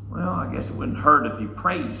 well, I guess it wouldn't hurt if he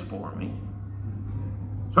prays for me.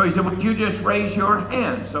 So he said, "Would you just raise your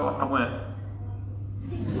hand?" So I went,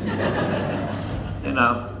 you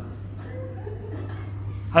know.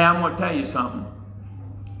 Hey, I'm going to tell you something.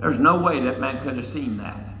 There's no way that man could have seen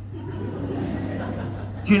that.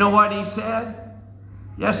 Do you know what he said?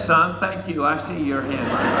 "Yes, son, thank you. I see your hand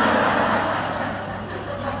right there."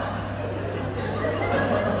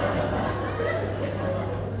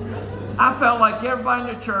 I felt like everybody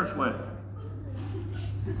in the church went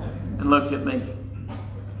and looked at me.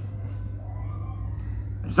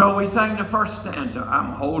 And so we sang the first stanza.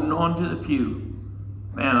 I'm holding on to the pew.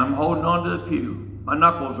 Man, I'm holding on to the pew. My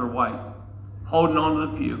knuckles are white. Holding on to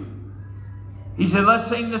the pew. He said, "Let's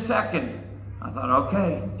sing the second." I thought,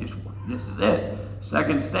 okay, this is it.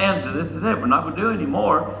 Second stanza, this is it. We're not going to do any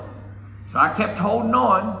more. So I kept holding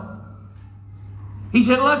on. He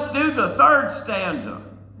said, "Let's do the third stanza."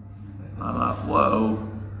 I thought, whoa,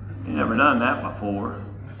 you never done that before.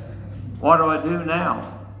 What do I do now?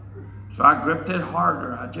 So I gripped it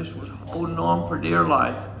harder. I just was holding on for dear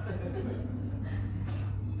life.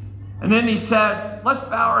 And then he said, "Let's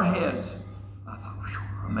bow our heads." I thought,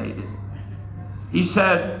 I made it. He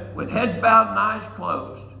said, with heads bowed and eyes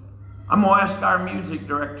closed, I'm going to ask our music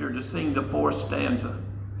director to sing the 4th stanza.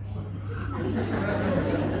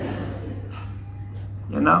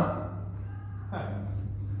 You know?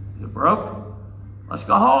 Is it broke? Let's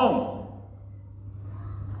go home.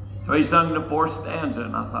 So he sung the 4th stanza,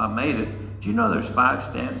 and I thought, I made it. Do you know there's 5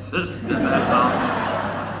 stanzas in that song?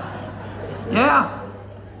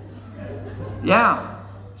 Yeah.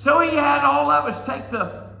 So he had all of us take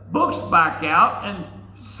the books back out and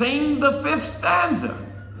sing the 5th stanza.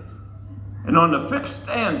 And on the 5th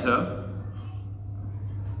stanza,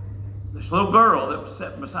 this little girl that was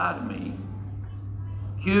sitting beside me,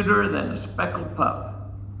 cuter than a speckled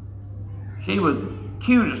pup. She was the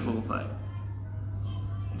cutest little thing.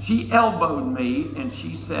 She elbowed me and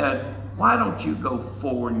she said, "Why don't you go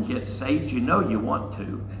forward and get saved? You know you want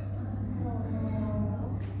to."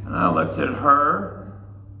 And I looked at her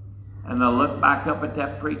and I looked back up at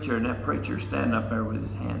that preacher, and that preacher standing up there with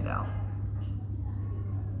his hand out.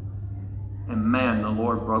 And man, the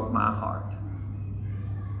Lord broke my heart.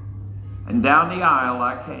 And down the aisle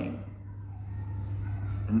I came.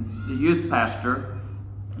 And the youth pastor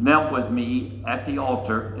knelt with me at the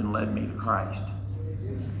altar and led me to Christ.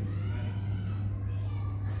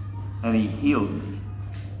 And he healed me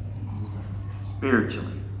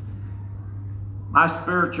spiritually. My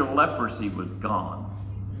spiritual leprosy was gone.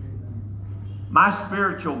 My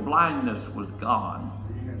spiritual blindness was gone.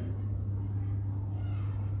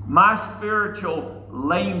 My spiritual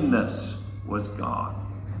lameness was gone.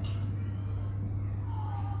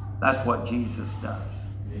 That's what Jesus does.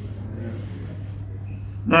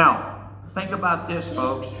 Now, think about this,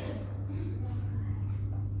 folks.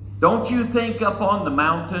 Don't you think up on the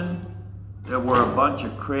mountain there were a bunch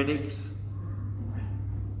of critics?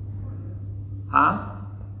 Huh?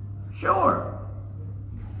 Sure.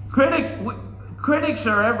 Critics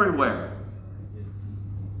are everywhere.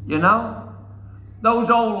 You know?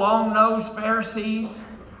 Those old long-nosed Pharisees.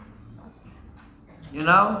 You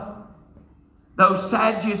know? Those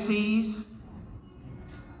Sadducees.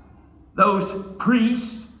 Those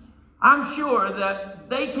priests. I'm sure that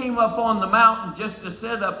they came up on the mountain just to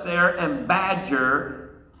sit up there and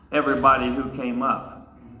badger everybody who came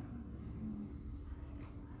up.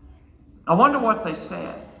 I wonder what they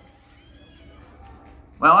said.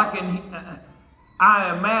 Well, I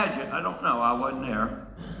imagine, I don't know, I wasn't there,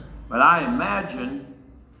 but I imagine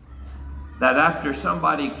that after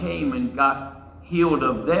somebody came and got healed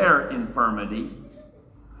of their infirmity,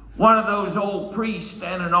 one of those old priests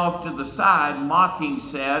standing off to the side, mocking,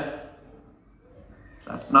 said,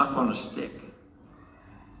 "That's not going to stick.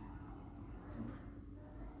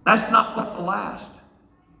 That's not going to last.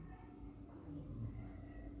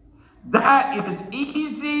 That is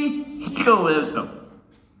easy healism."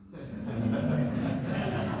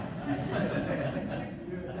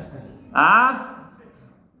 Huh?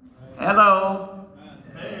 Hello?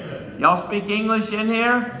 Y'all speak English in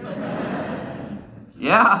here?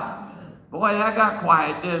 Yeah. Boy, that got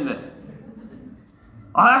quiet, didn't it?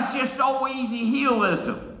 Oh, that's just so easy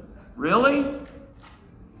healism. Really?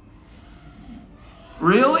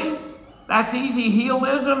 Really? That's easy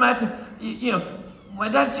healism?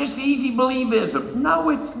 That's just easy believism. No,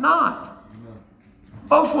 it's not.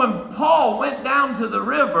 Folks, when Paul went down to the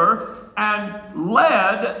river and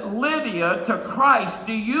led Lydia to Christ,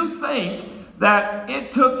 do you think that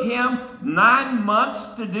it took him 9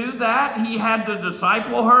 months to do that? He had to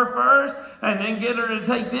disciple her first, and then get her to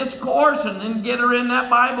take this course, and then get her in that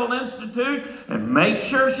Bible Institute, and make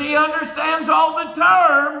sure she understands all the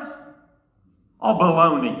terms. All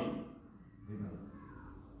baloney.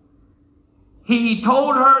 He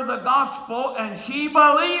told her the gospel, and she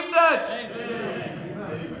believed it.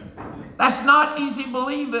 Amen. That's not easy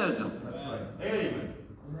believism. Amen.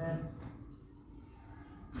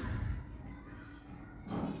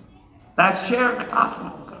 That's sharing the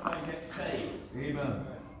gospel. Somebody gets saved. Amen.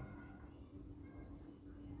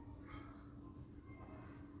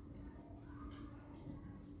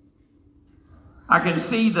 I can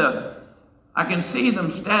see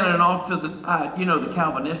them standing off to the side. You know, the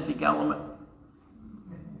Calvinistic element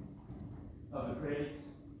Of the critics.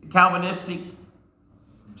 the Calvinistic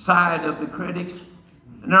side of the critics,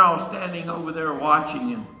 and they're all standing over there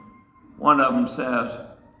watching, and one of them says,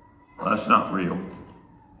 "Well, that's not real.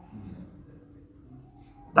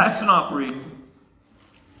 That's not real."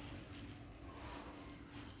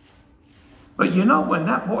 But you know, when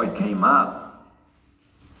that boy came up,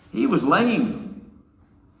 he was lame.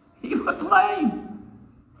 He was lame.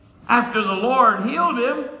 After the Lord healed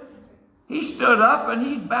him, he stood up and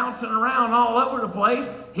he's bouncing around all over the place.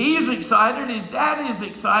 He's excited. His dad is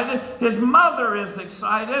excited. His mother is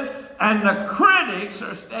excited. And the critics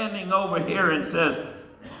are standing over here and says,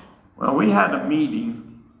 "Well, we had a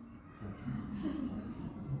meeting.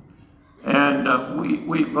 And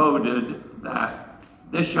we voted that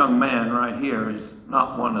this young man right here is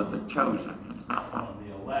not one of the chosen. He's not one of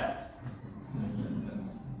the elect.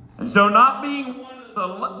 And so, not being one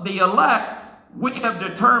of the elect, we have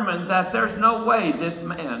determined that there's no way this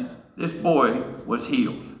boy was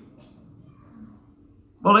healed."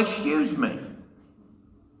 Well, excuse me.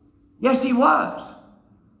 Yes, he was.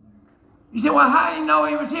 You say, well, how do you know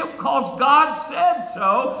he was healed? Because God said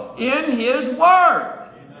so in his word.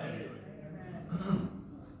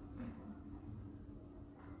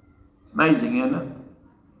 Amazing, isn't it?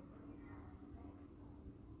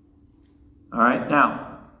 All right,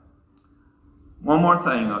 now, one more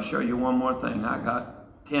thing. I'll show you one more thing. I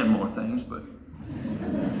got 10 more things, but...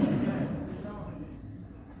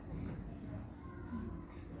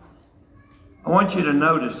 I want you to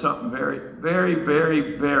notice something very, very,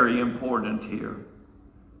 very, very important here.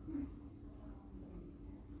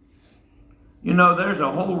 You know, there's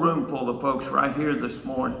a whole room full of folks right here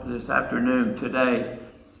this afternoon, today,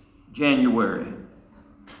 January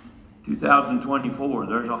 2024.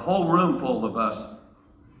 There's a whole room full of us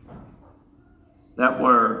that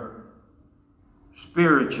were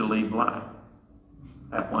spiritually blind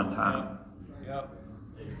at one time. Yep.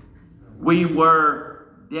 We were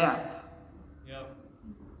deaf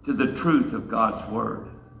to the truth of God's word.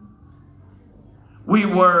 We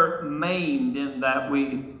were maimed in that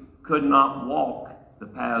we could not walk the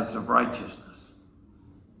paths of righteousness.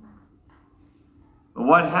 But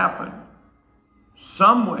what happened?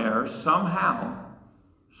 Somewhere, somehow,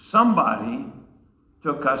 somebody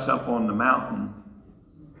took us up on the mountain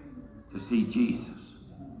to see Jesus.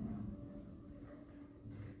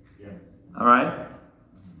 Yeah. All right?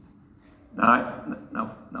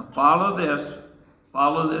 Now follow this.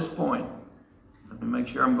 Follow this point. Let me make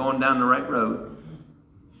sure I'm going down the right road.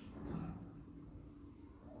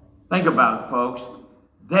 Think about it, folks.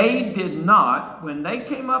 They did not, when they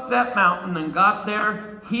came up that mountain and got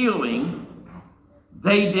their healing,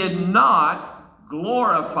 they did not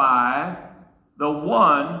glorify the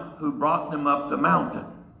one who brought them up the mountain.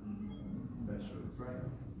 That's right.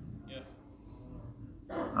 Yeah.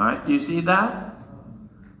 All right, you see that?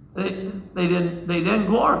 They didn't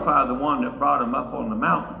glorify the one that brought them up on the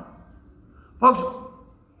mountain. Folks,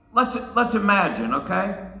 let's imagine,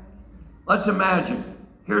 okay? Let's imagine.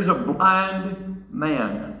 Here's a blind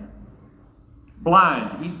man.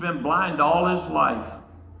 Blind. He's been blind all his life.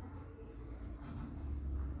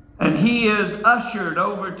 And he is ushered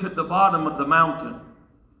over to the bottom of the mountain.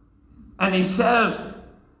 And he says,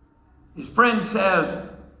 his friend says,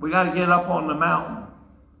 we got to get up on the mountain.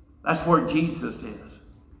 That's where Jesus is.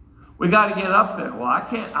 We got to get up there. Well, I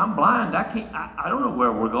can't. I'm blind. I don't know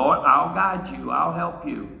where we're going. I'll guide you. I'll help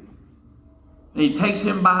you. And he takes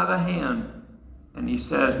him by the hand. And he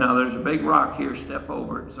says, now there's a big rock here. Step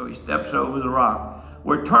over it. So he steps over the rock.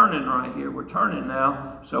 We're turning right here. We're turning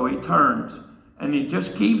now. So he turns. And he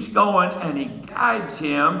just keeps going. And he guides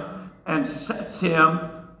him and sets him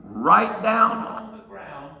right down on the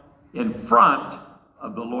ground in front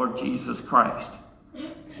of the Lord Jesus Christ.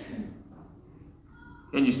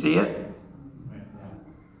 Can you see it?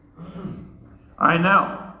 All right,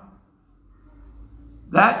 now,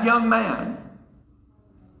 that young man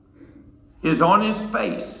is on his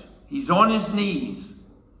face. He's on his knees.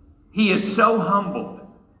 He is so humbled.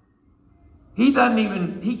 He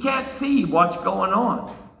can't see what's going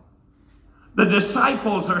on. The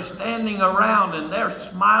disciples are standing around and they're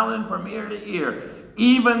smiling from ear to ear.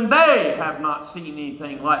 Even they have not seen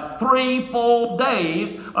anything like 3 full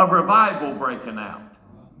days of revival breaking out.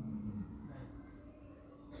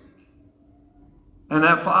 And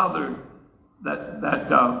that father,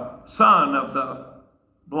 that son of the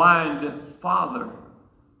blind father,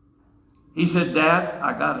 he said, Dad,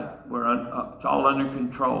 I got it. It's all under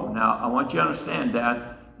control. Now, I want you to understand,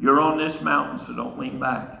 Dad, you're on this mountain, so don't lean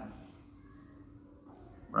back.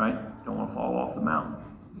 Right? Don't want to fall off the mountain.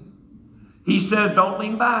 He says, don't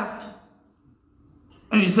lean back.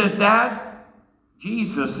 And he says, Dad,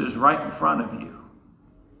 Jesus is right in front of you.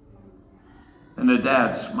 And the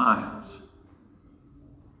dad smiles.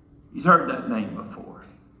 He's heard that name before.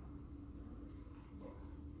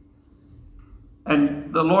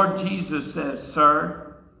 And the Lord Jesus says,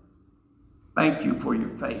 Sir, thank you for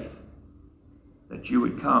your faith. That you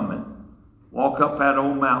would come and walk up that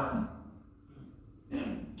old mountain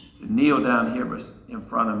and kneel down here in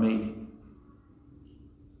front of me.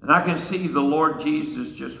 And I can see the Lord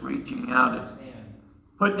Jesus just reaching out his hand,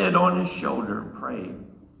 putting it on his shoulder and praying.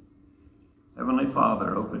 Heavenly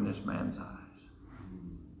Father, open this man's eyes.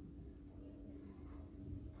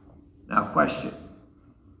 Now, question.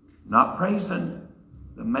 Not praising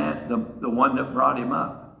the man, the one that brought him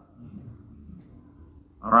up.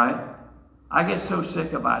 All right? I get so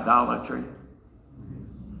sick of idolatry.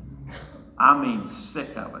 I mean,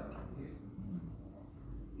 sick of it.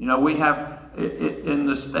 You know, we have in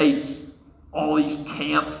the States all these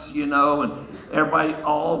camps, you know, and everybody,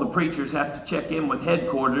 all the preachers have to check in with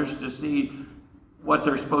headquarters to see what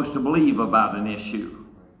they're supposed to believe about an issue.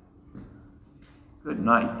 Good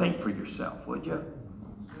night. Think for yourself, would you?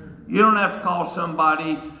 You don't have to call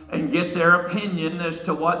somebody and get their opinion as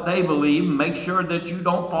to what they believe and make sure that you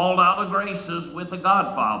don't fall out of graces with the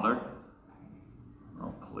Godfather.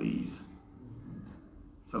 Oh, please.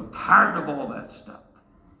 So tired of all that stuff.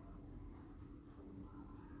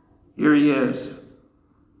 Here he is,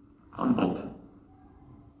 humbled.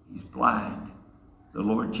 He's blind. The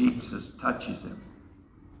Lord Jesus touches him.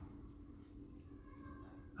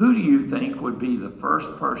 Who do you think would be the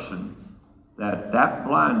first person that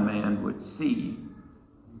blind man would see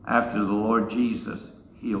after the Lord Jesus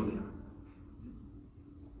healed him?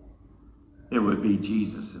 It would be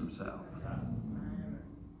Jesus himself.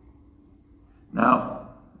 Now,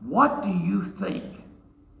 what do you think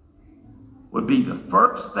would be the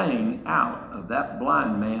first thing out of that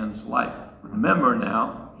blind man's life? Remember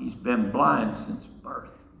now, he's been blind since birth.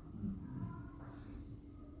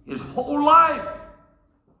 His whole life,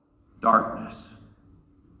 darkness.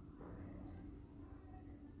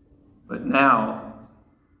 But now,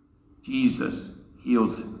 Jesus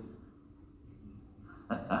heals him.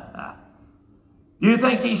 Do you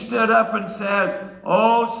think he stood up and said,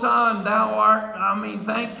 "Oh, son,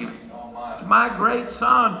 thank you so much. My great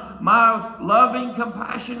son, my loving,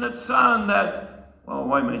 compassionate son that," well,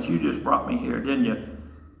 wait a minute, you just brought me here, didn't you?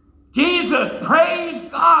 Jesus, praise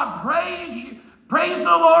God, praise the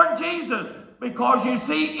Lord Jesus. Because you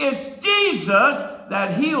see, it's Jesus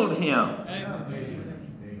that healed him. Amen.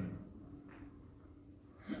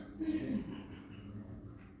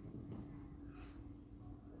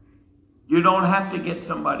 You don't have to get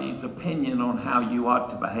somebody's opinion on how you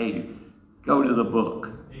ought to behave. Go to the book.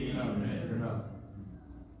 Amen.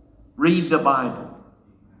 Read the Bible.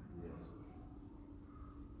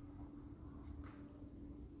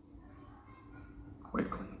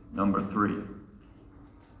 Quickly, number 3.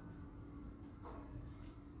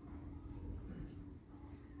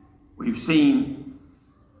 We've seen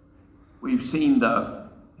the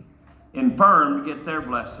infirm get their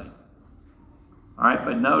blessing. All right,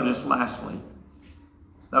 but notice lastly,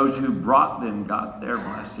 those who brought them got their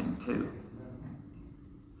blessing too.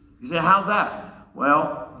 You say, how's that?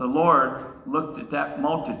 Well, the Lord looked at that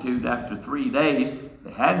multitude after 3 days.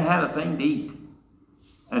 They hadn't had a thing to eat.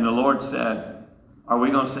 And the Lord said, are we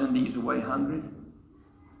going to send these away hungry?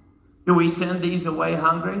 Do we send these away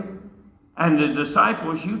hungry? And the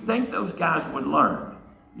disciples, you'd think those guys would learn,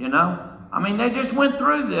 you know? I mean, they just went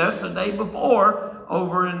through this the day before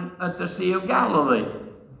over at the Sea of Galilee.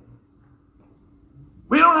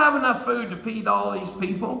 We don't have enough food to feed all these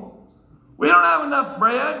people. We don't have enough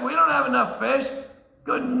bread. We don't have enough fish.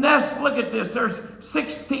 Goodness, look at this. There's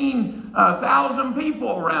 16,000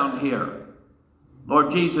 people around here.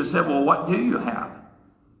 Lord Jesus said, well, what do you have?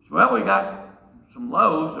 Said, well, we got some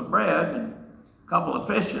loaves of bread and a couple of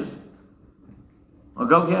fishes. Well,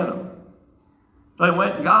 go get them. So they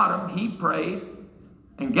went and got them. He prayed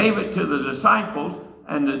and gave it to the disciples,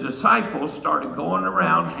 and the disciples started going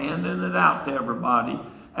around handing it out to everybody.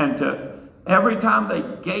 And every time they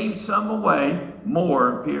gave some away,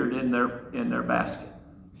 more appeared in their basket.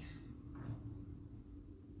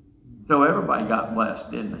 So everybody got blessed,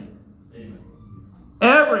 didn't they? Amen.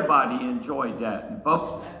 Everybody enjoyed that. And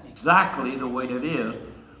folks, that's exactly the way it is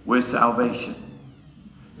with salvation.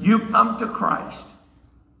 You come to Christ.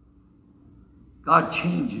 God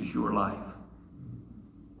changes your life.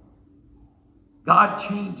 God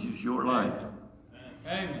changes your life.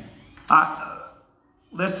 Amen.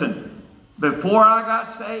 Listen, before I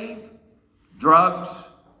got saved, drugs,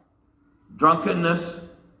 drunkenness.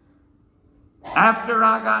 After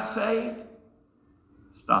I got saved,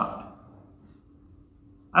 stopped.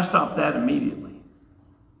 I stopped that immediately.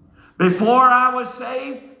 Before I was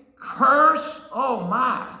saved, curse, oh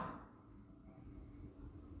my.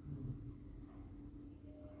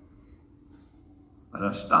 But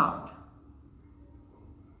I stopped.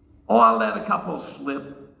 Oh, I let a couple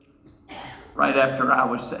slip right after I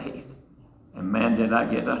was saved. And man, did I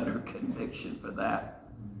get under conviction for that.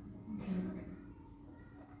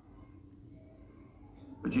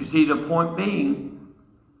 But you see, the point being,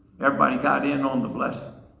 everybody got in on the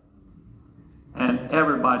blessing. And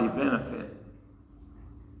everybody benefited.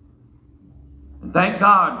 And thank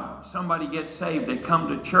God somebody gets saved. They come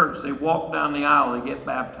to church. They walk down the aisle. They get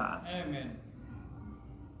baptized. Amen.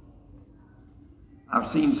 I've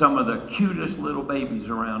seen some of the cutest little babies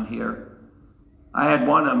around here. I had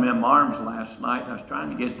one of them in my arms last night. I was trying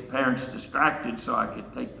to get the parents distracted so I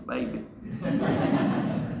could take the baby.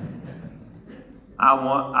 I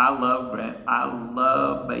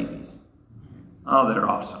love babies. Oh, they're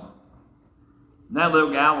awesome. And that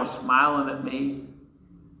little gal was smiling at me.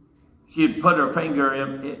 she'd put her finger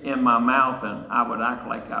in my mouth, and I would act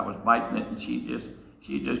like I was biting it, and she'd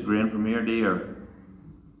just grin from ear to ear.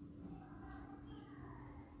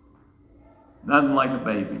 Nothing like a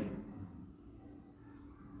baby.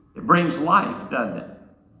 It brings life, doesn't it?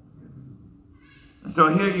 And so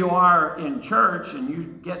here you are in church, and you're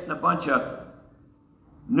getting a bunch of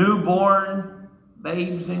newborn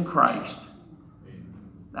babes in Christ.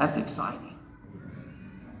 That's exciting.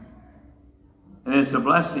 And it's a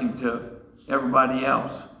blessing to everybody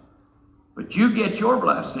else. But you get your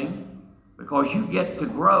blessing because you get to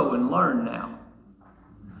grow and learn now.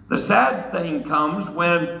 The sad thing comes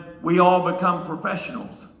when we all become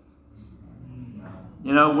professionals.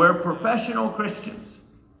 You know, we're professional Christians.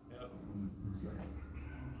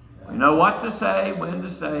 We know what to say, when to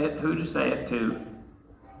say it, who to say it to.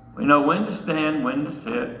 We know when to stand, when to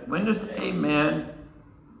sit, when to say amen,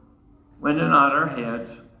 when to nod our heads.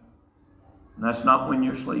 And that's not when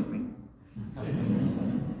you're sleeping.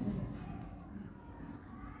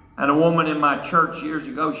 I had a woman in my church years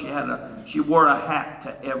ago, she wore a hat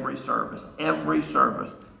to every service. Every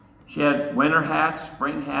service. She had winter hats,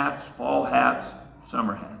 spring hats, fall hats,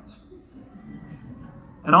 summer hats.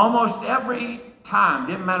 And almost every time,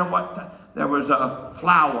 didn't matter what time, there was a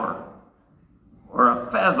flower or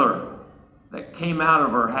a feather that came out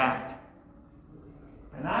of her hat.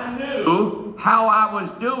 And I knew how I was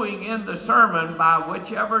doing in the sermon by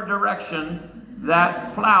whichever direction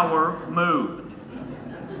that flower moved.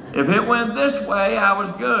 If it went this way, I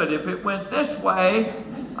was good. If it went this way,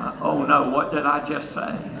 oh no, what did I just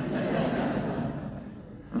say?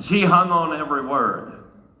 And she hung on every word.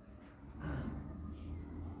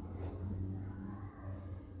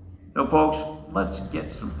 So folks, let's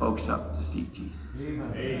get some folks up to see Jesus.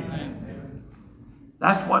 Amen.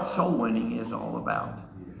 That's what soul winning is all about.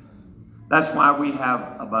 That's why we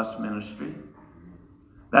have a bus ministry.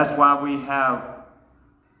 That's why we have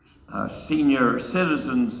senior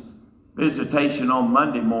citizens visitation on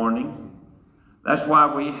Monday morning. That's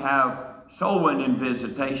why we have soul winning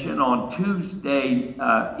visitation on Tuesday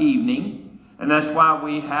evening. And that's why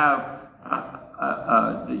we have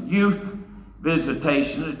the youth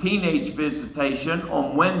visitation, the teenage visitation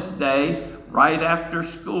on Wednesday right after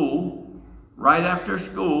school. Right after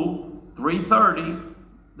school, 3:30,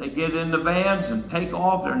 they get in the vans and take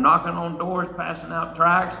off. They're knocking on doors, passing out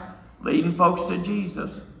tracts, leading folks to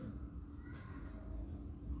Jesus.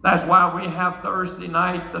 That's why we have Thursday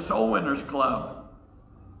night, the Soul Winners Club.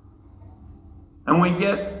 And we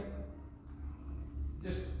get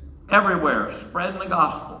just everywhere spreading the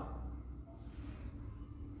gospel.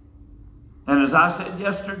 And as I said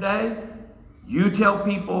yesterday, you tell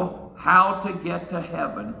people how to get to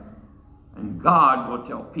heaven, and God will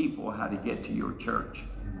tell people how to get to your church.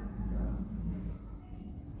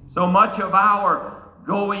 So much of our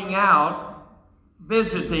going out,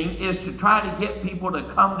 visiting, is to try to get people to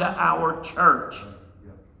come to our church.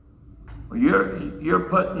 Well, you're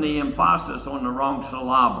putting the emphasis on the wrong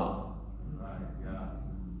syllable.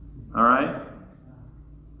 All right?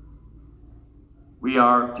 We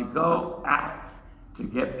are to go out to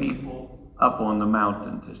get people up on the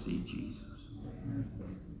mountain to see Jesus.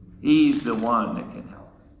 He's the one that can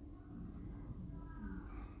help.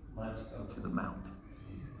 Let's go to the mountain.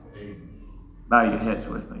 Bow your heads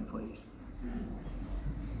with me, please.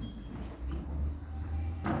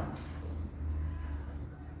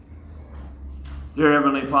 Dear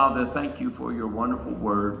Heavenly Father, thank you for your wonderful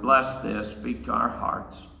word. Bless this. Speak to our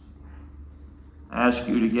hearts. I ask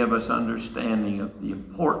you to give us understanding of the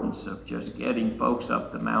importance of just getting folks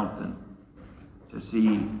up the mountain to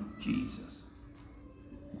see Jesus.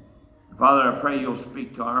 Father, I pray you'll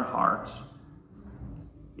speak to our hearts.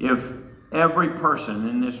 If every person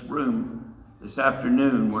in this room this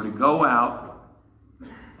afternoon were to go out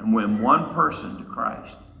and win one person to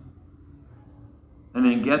Christ, and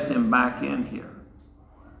then get them back in here,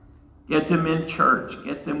 get them in church,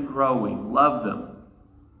 get them growing, love them,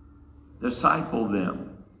 disciple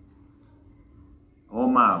them. Oh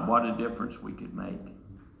my, what a difference we could make.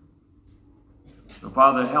 So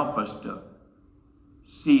Father, help us to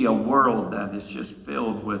see a world that is just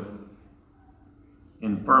filled with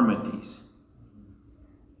infirmities,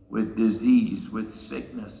 with disease, with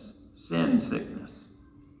sickness, sin sickness.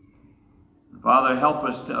 And Father, help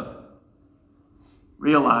us to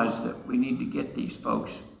realize that we need to get these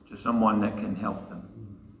folks to someone that can help them.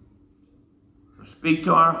 So speak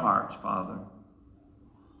to our hearts, Father.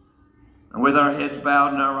 And with our heads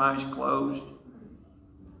bowed and our eyes closed,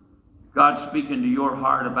 God speaking to your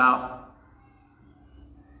heart about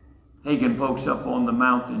taking folks up on the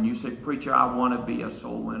mountain. You said, preacher, I want to be a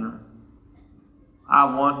soul winner. I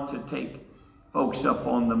want to take folks up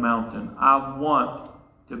on the mountain. I want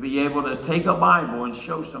to be able to take a Bible and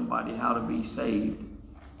show somebody how to be saved.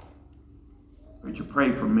 Would you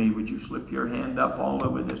pray for me? Would you slip your hand up all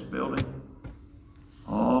over this building?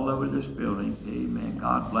 All over this building. Amen.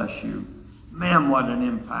 God bless you. Man, what an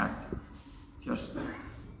impact just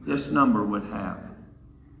this number would have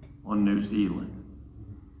on New Zealand.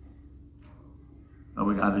 But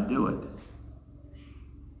we got to do it.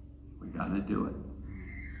 We got to do it.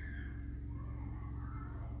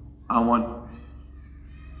 I want,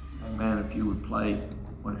 man, if you would play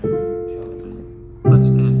whatever you've chosen. Let's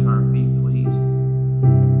stand to our feet, please.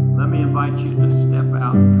 Let me invite you to step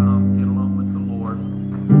out and come, get along with the Lord.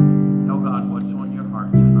 Tell God what's on your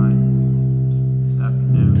heart tonight, this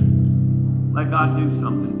afternoon. Let God do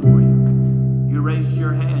something for you. You raised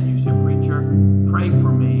your hand. You said, preacher, pray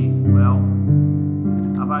for me. Well,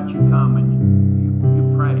 how about you come and you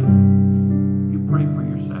pray. You pray for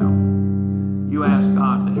yourself. You ask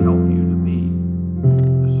God to help you to be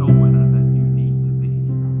the soul winner that you need to be.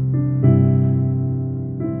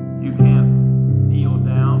 You can't kneel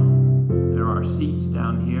down. There are seats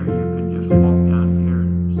down here. You can just walk down here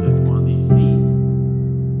and sit in one of these seats.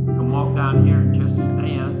 You can walk down here and just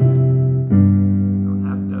stand. You don't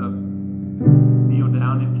have to kneel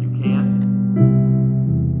down if you can't.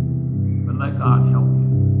 But let God help you.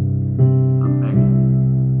 I'm begging.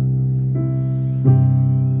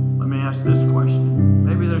 Let me ask this question.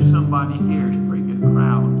 Maybe there's somebody here, it's a pretty good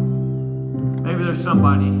crowd. Maybe there's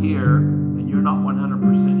somebody here and you're not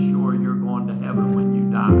 100% sure you're going to heaven when you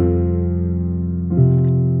die.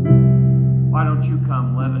 Why don't you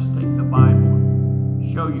come? Let us take the Bible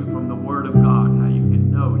and show you from the Word of God how you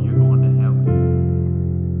can know you're going to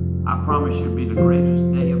heaven. I promise you it'll be the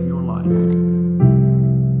greatest day of your life.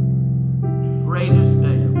 Greatest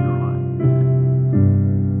day of your life.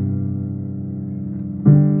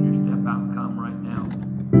 You step out and come right now.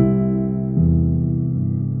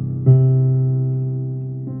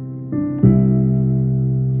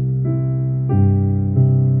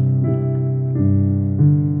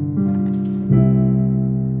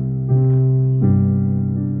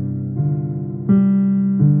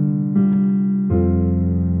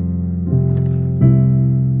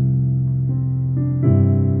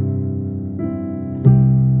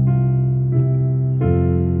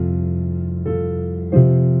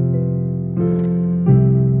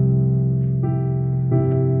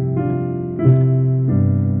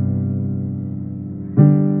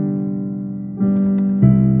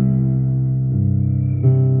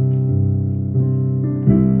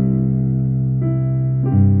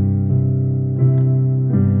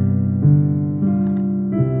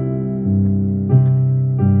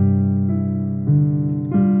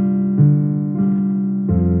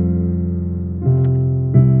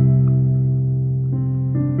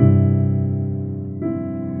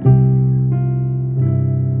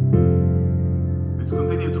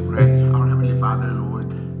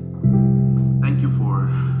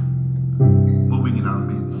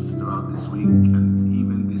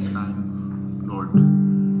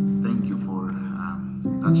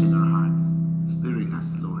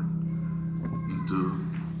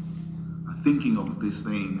 Thinking of these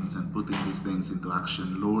things and putting these things into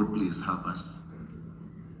action. Lord, please help us.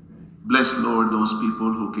 Bless, Lord, those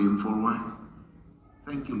people who came forward.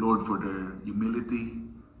 Thank you, Lord, for their humility.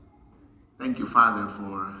 Thank you, Father,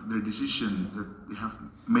 for their decision that they have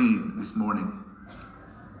made this morning.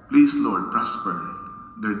 Please, Lord, prosper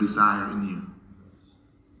their desire in you.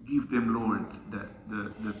 Give them, Lord,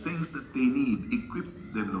 the things that they need.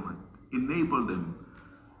 Equip them, Lord. Enable them.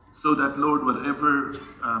 So that, Lord, whatever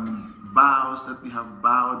vows that we have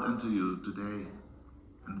bowed unto you today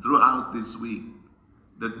and throughout this week,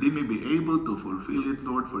 that they may be able to fulfill it,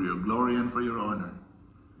 Lord, for your glory and for your honor.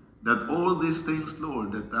 That all these things,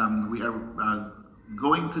 Lord, that we are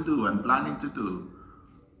going to do and planning to do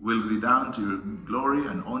will redound to your glory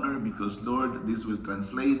and honor because, Lord, this will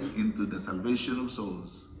translate into the salvation of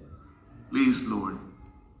souls. Please, Lord,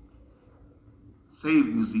 save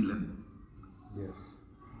New Zealand. Yes.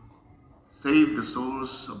 Save the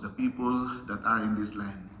souls of the people that are in this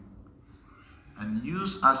land. And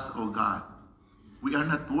use us, O God. We are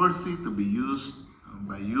not worthy to be used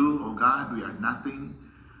by you, O God. We are nothing.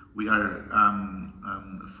 We are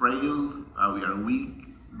frail. We are weak.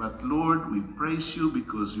 But Lord, we praise you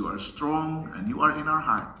because you are strong and you are in our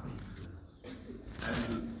heart.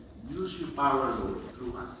 And you use your power, Lord,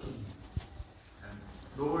 through us. And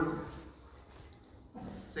Lord,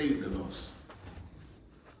 save the lost.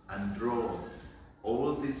 And draw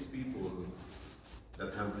all these people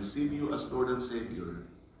that have received you as Lord and Savior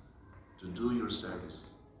to do your service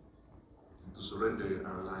and to surrender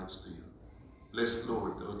our lives to you. Bless,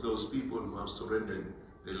 Lord, those people who have surrendered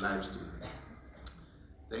their lives to you.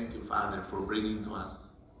 Thank you, Father, for bringing to us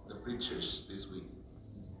the preachers this week.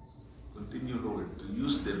 Continue, Lord, to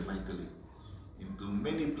use them mightily into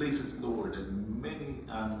many places, Lord, and many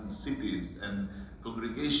cities and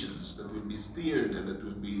congregations that will be steered and that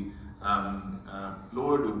will be,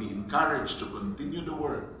 Lord, will be encouraged to continue the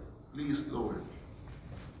work. Please, Lord,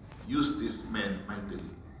 use these men mightily.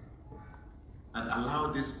 And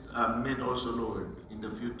allow these men also, Lord, in the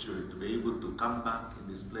future to be able to come back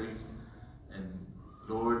in this place and,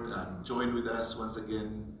 Lord, join with us once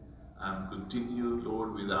again. Continue,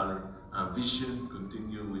 Lord, with our vision.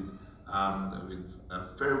 Continue with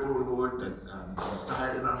fervor, Lord, that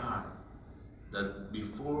desire in our heart that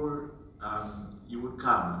before you would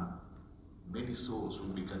come, many souls will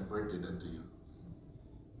be converted unto you.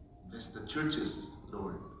 Bless the churches,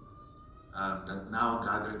 Lord, that now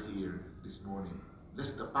gathered here this morning.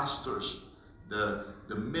 Bless the pastors, the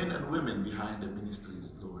men and women behind the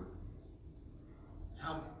ministries, Lord.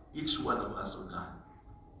 Help each one of us, oh God.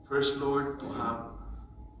 First, Lord, to have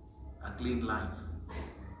a clean life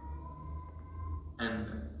and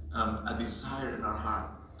a desire in our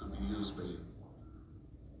heart to be used by you.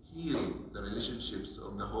 Heal the relationships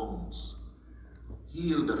of the homes.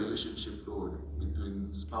 Heal the relationship, Lord,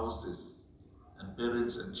 between spouses and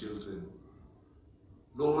parents and children.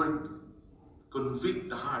 Lord, convict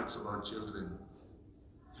the hearts of our children.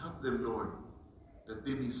 Help them, Lord, that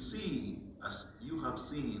they may see as you have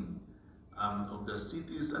seen of the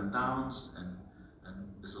cities and towns and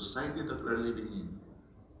the society that we're living in,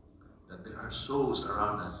 that there are souls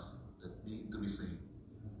around us that need to be saved.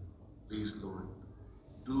 Please, Lord,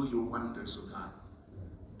 do your wonders, O God.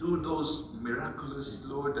 Do those miraculous,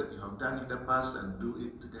 Lord, that you have done in the past, and do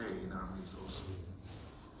it today in our midst also.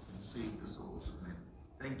 And save the souls of men.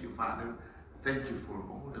 Thank you, Father. Thank you for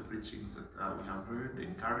all the preachings that we have heard, the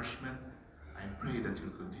encouragement. I pray that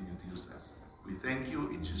you'll continue to use us. We thank you.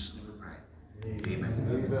 In Jesus' name we pray. Amen.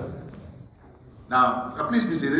 Now, please be seated.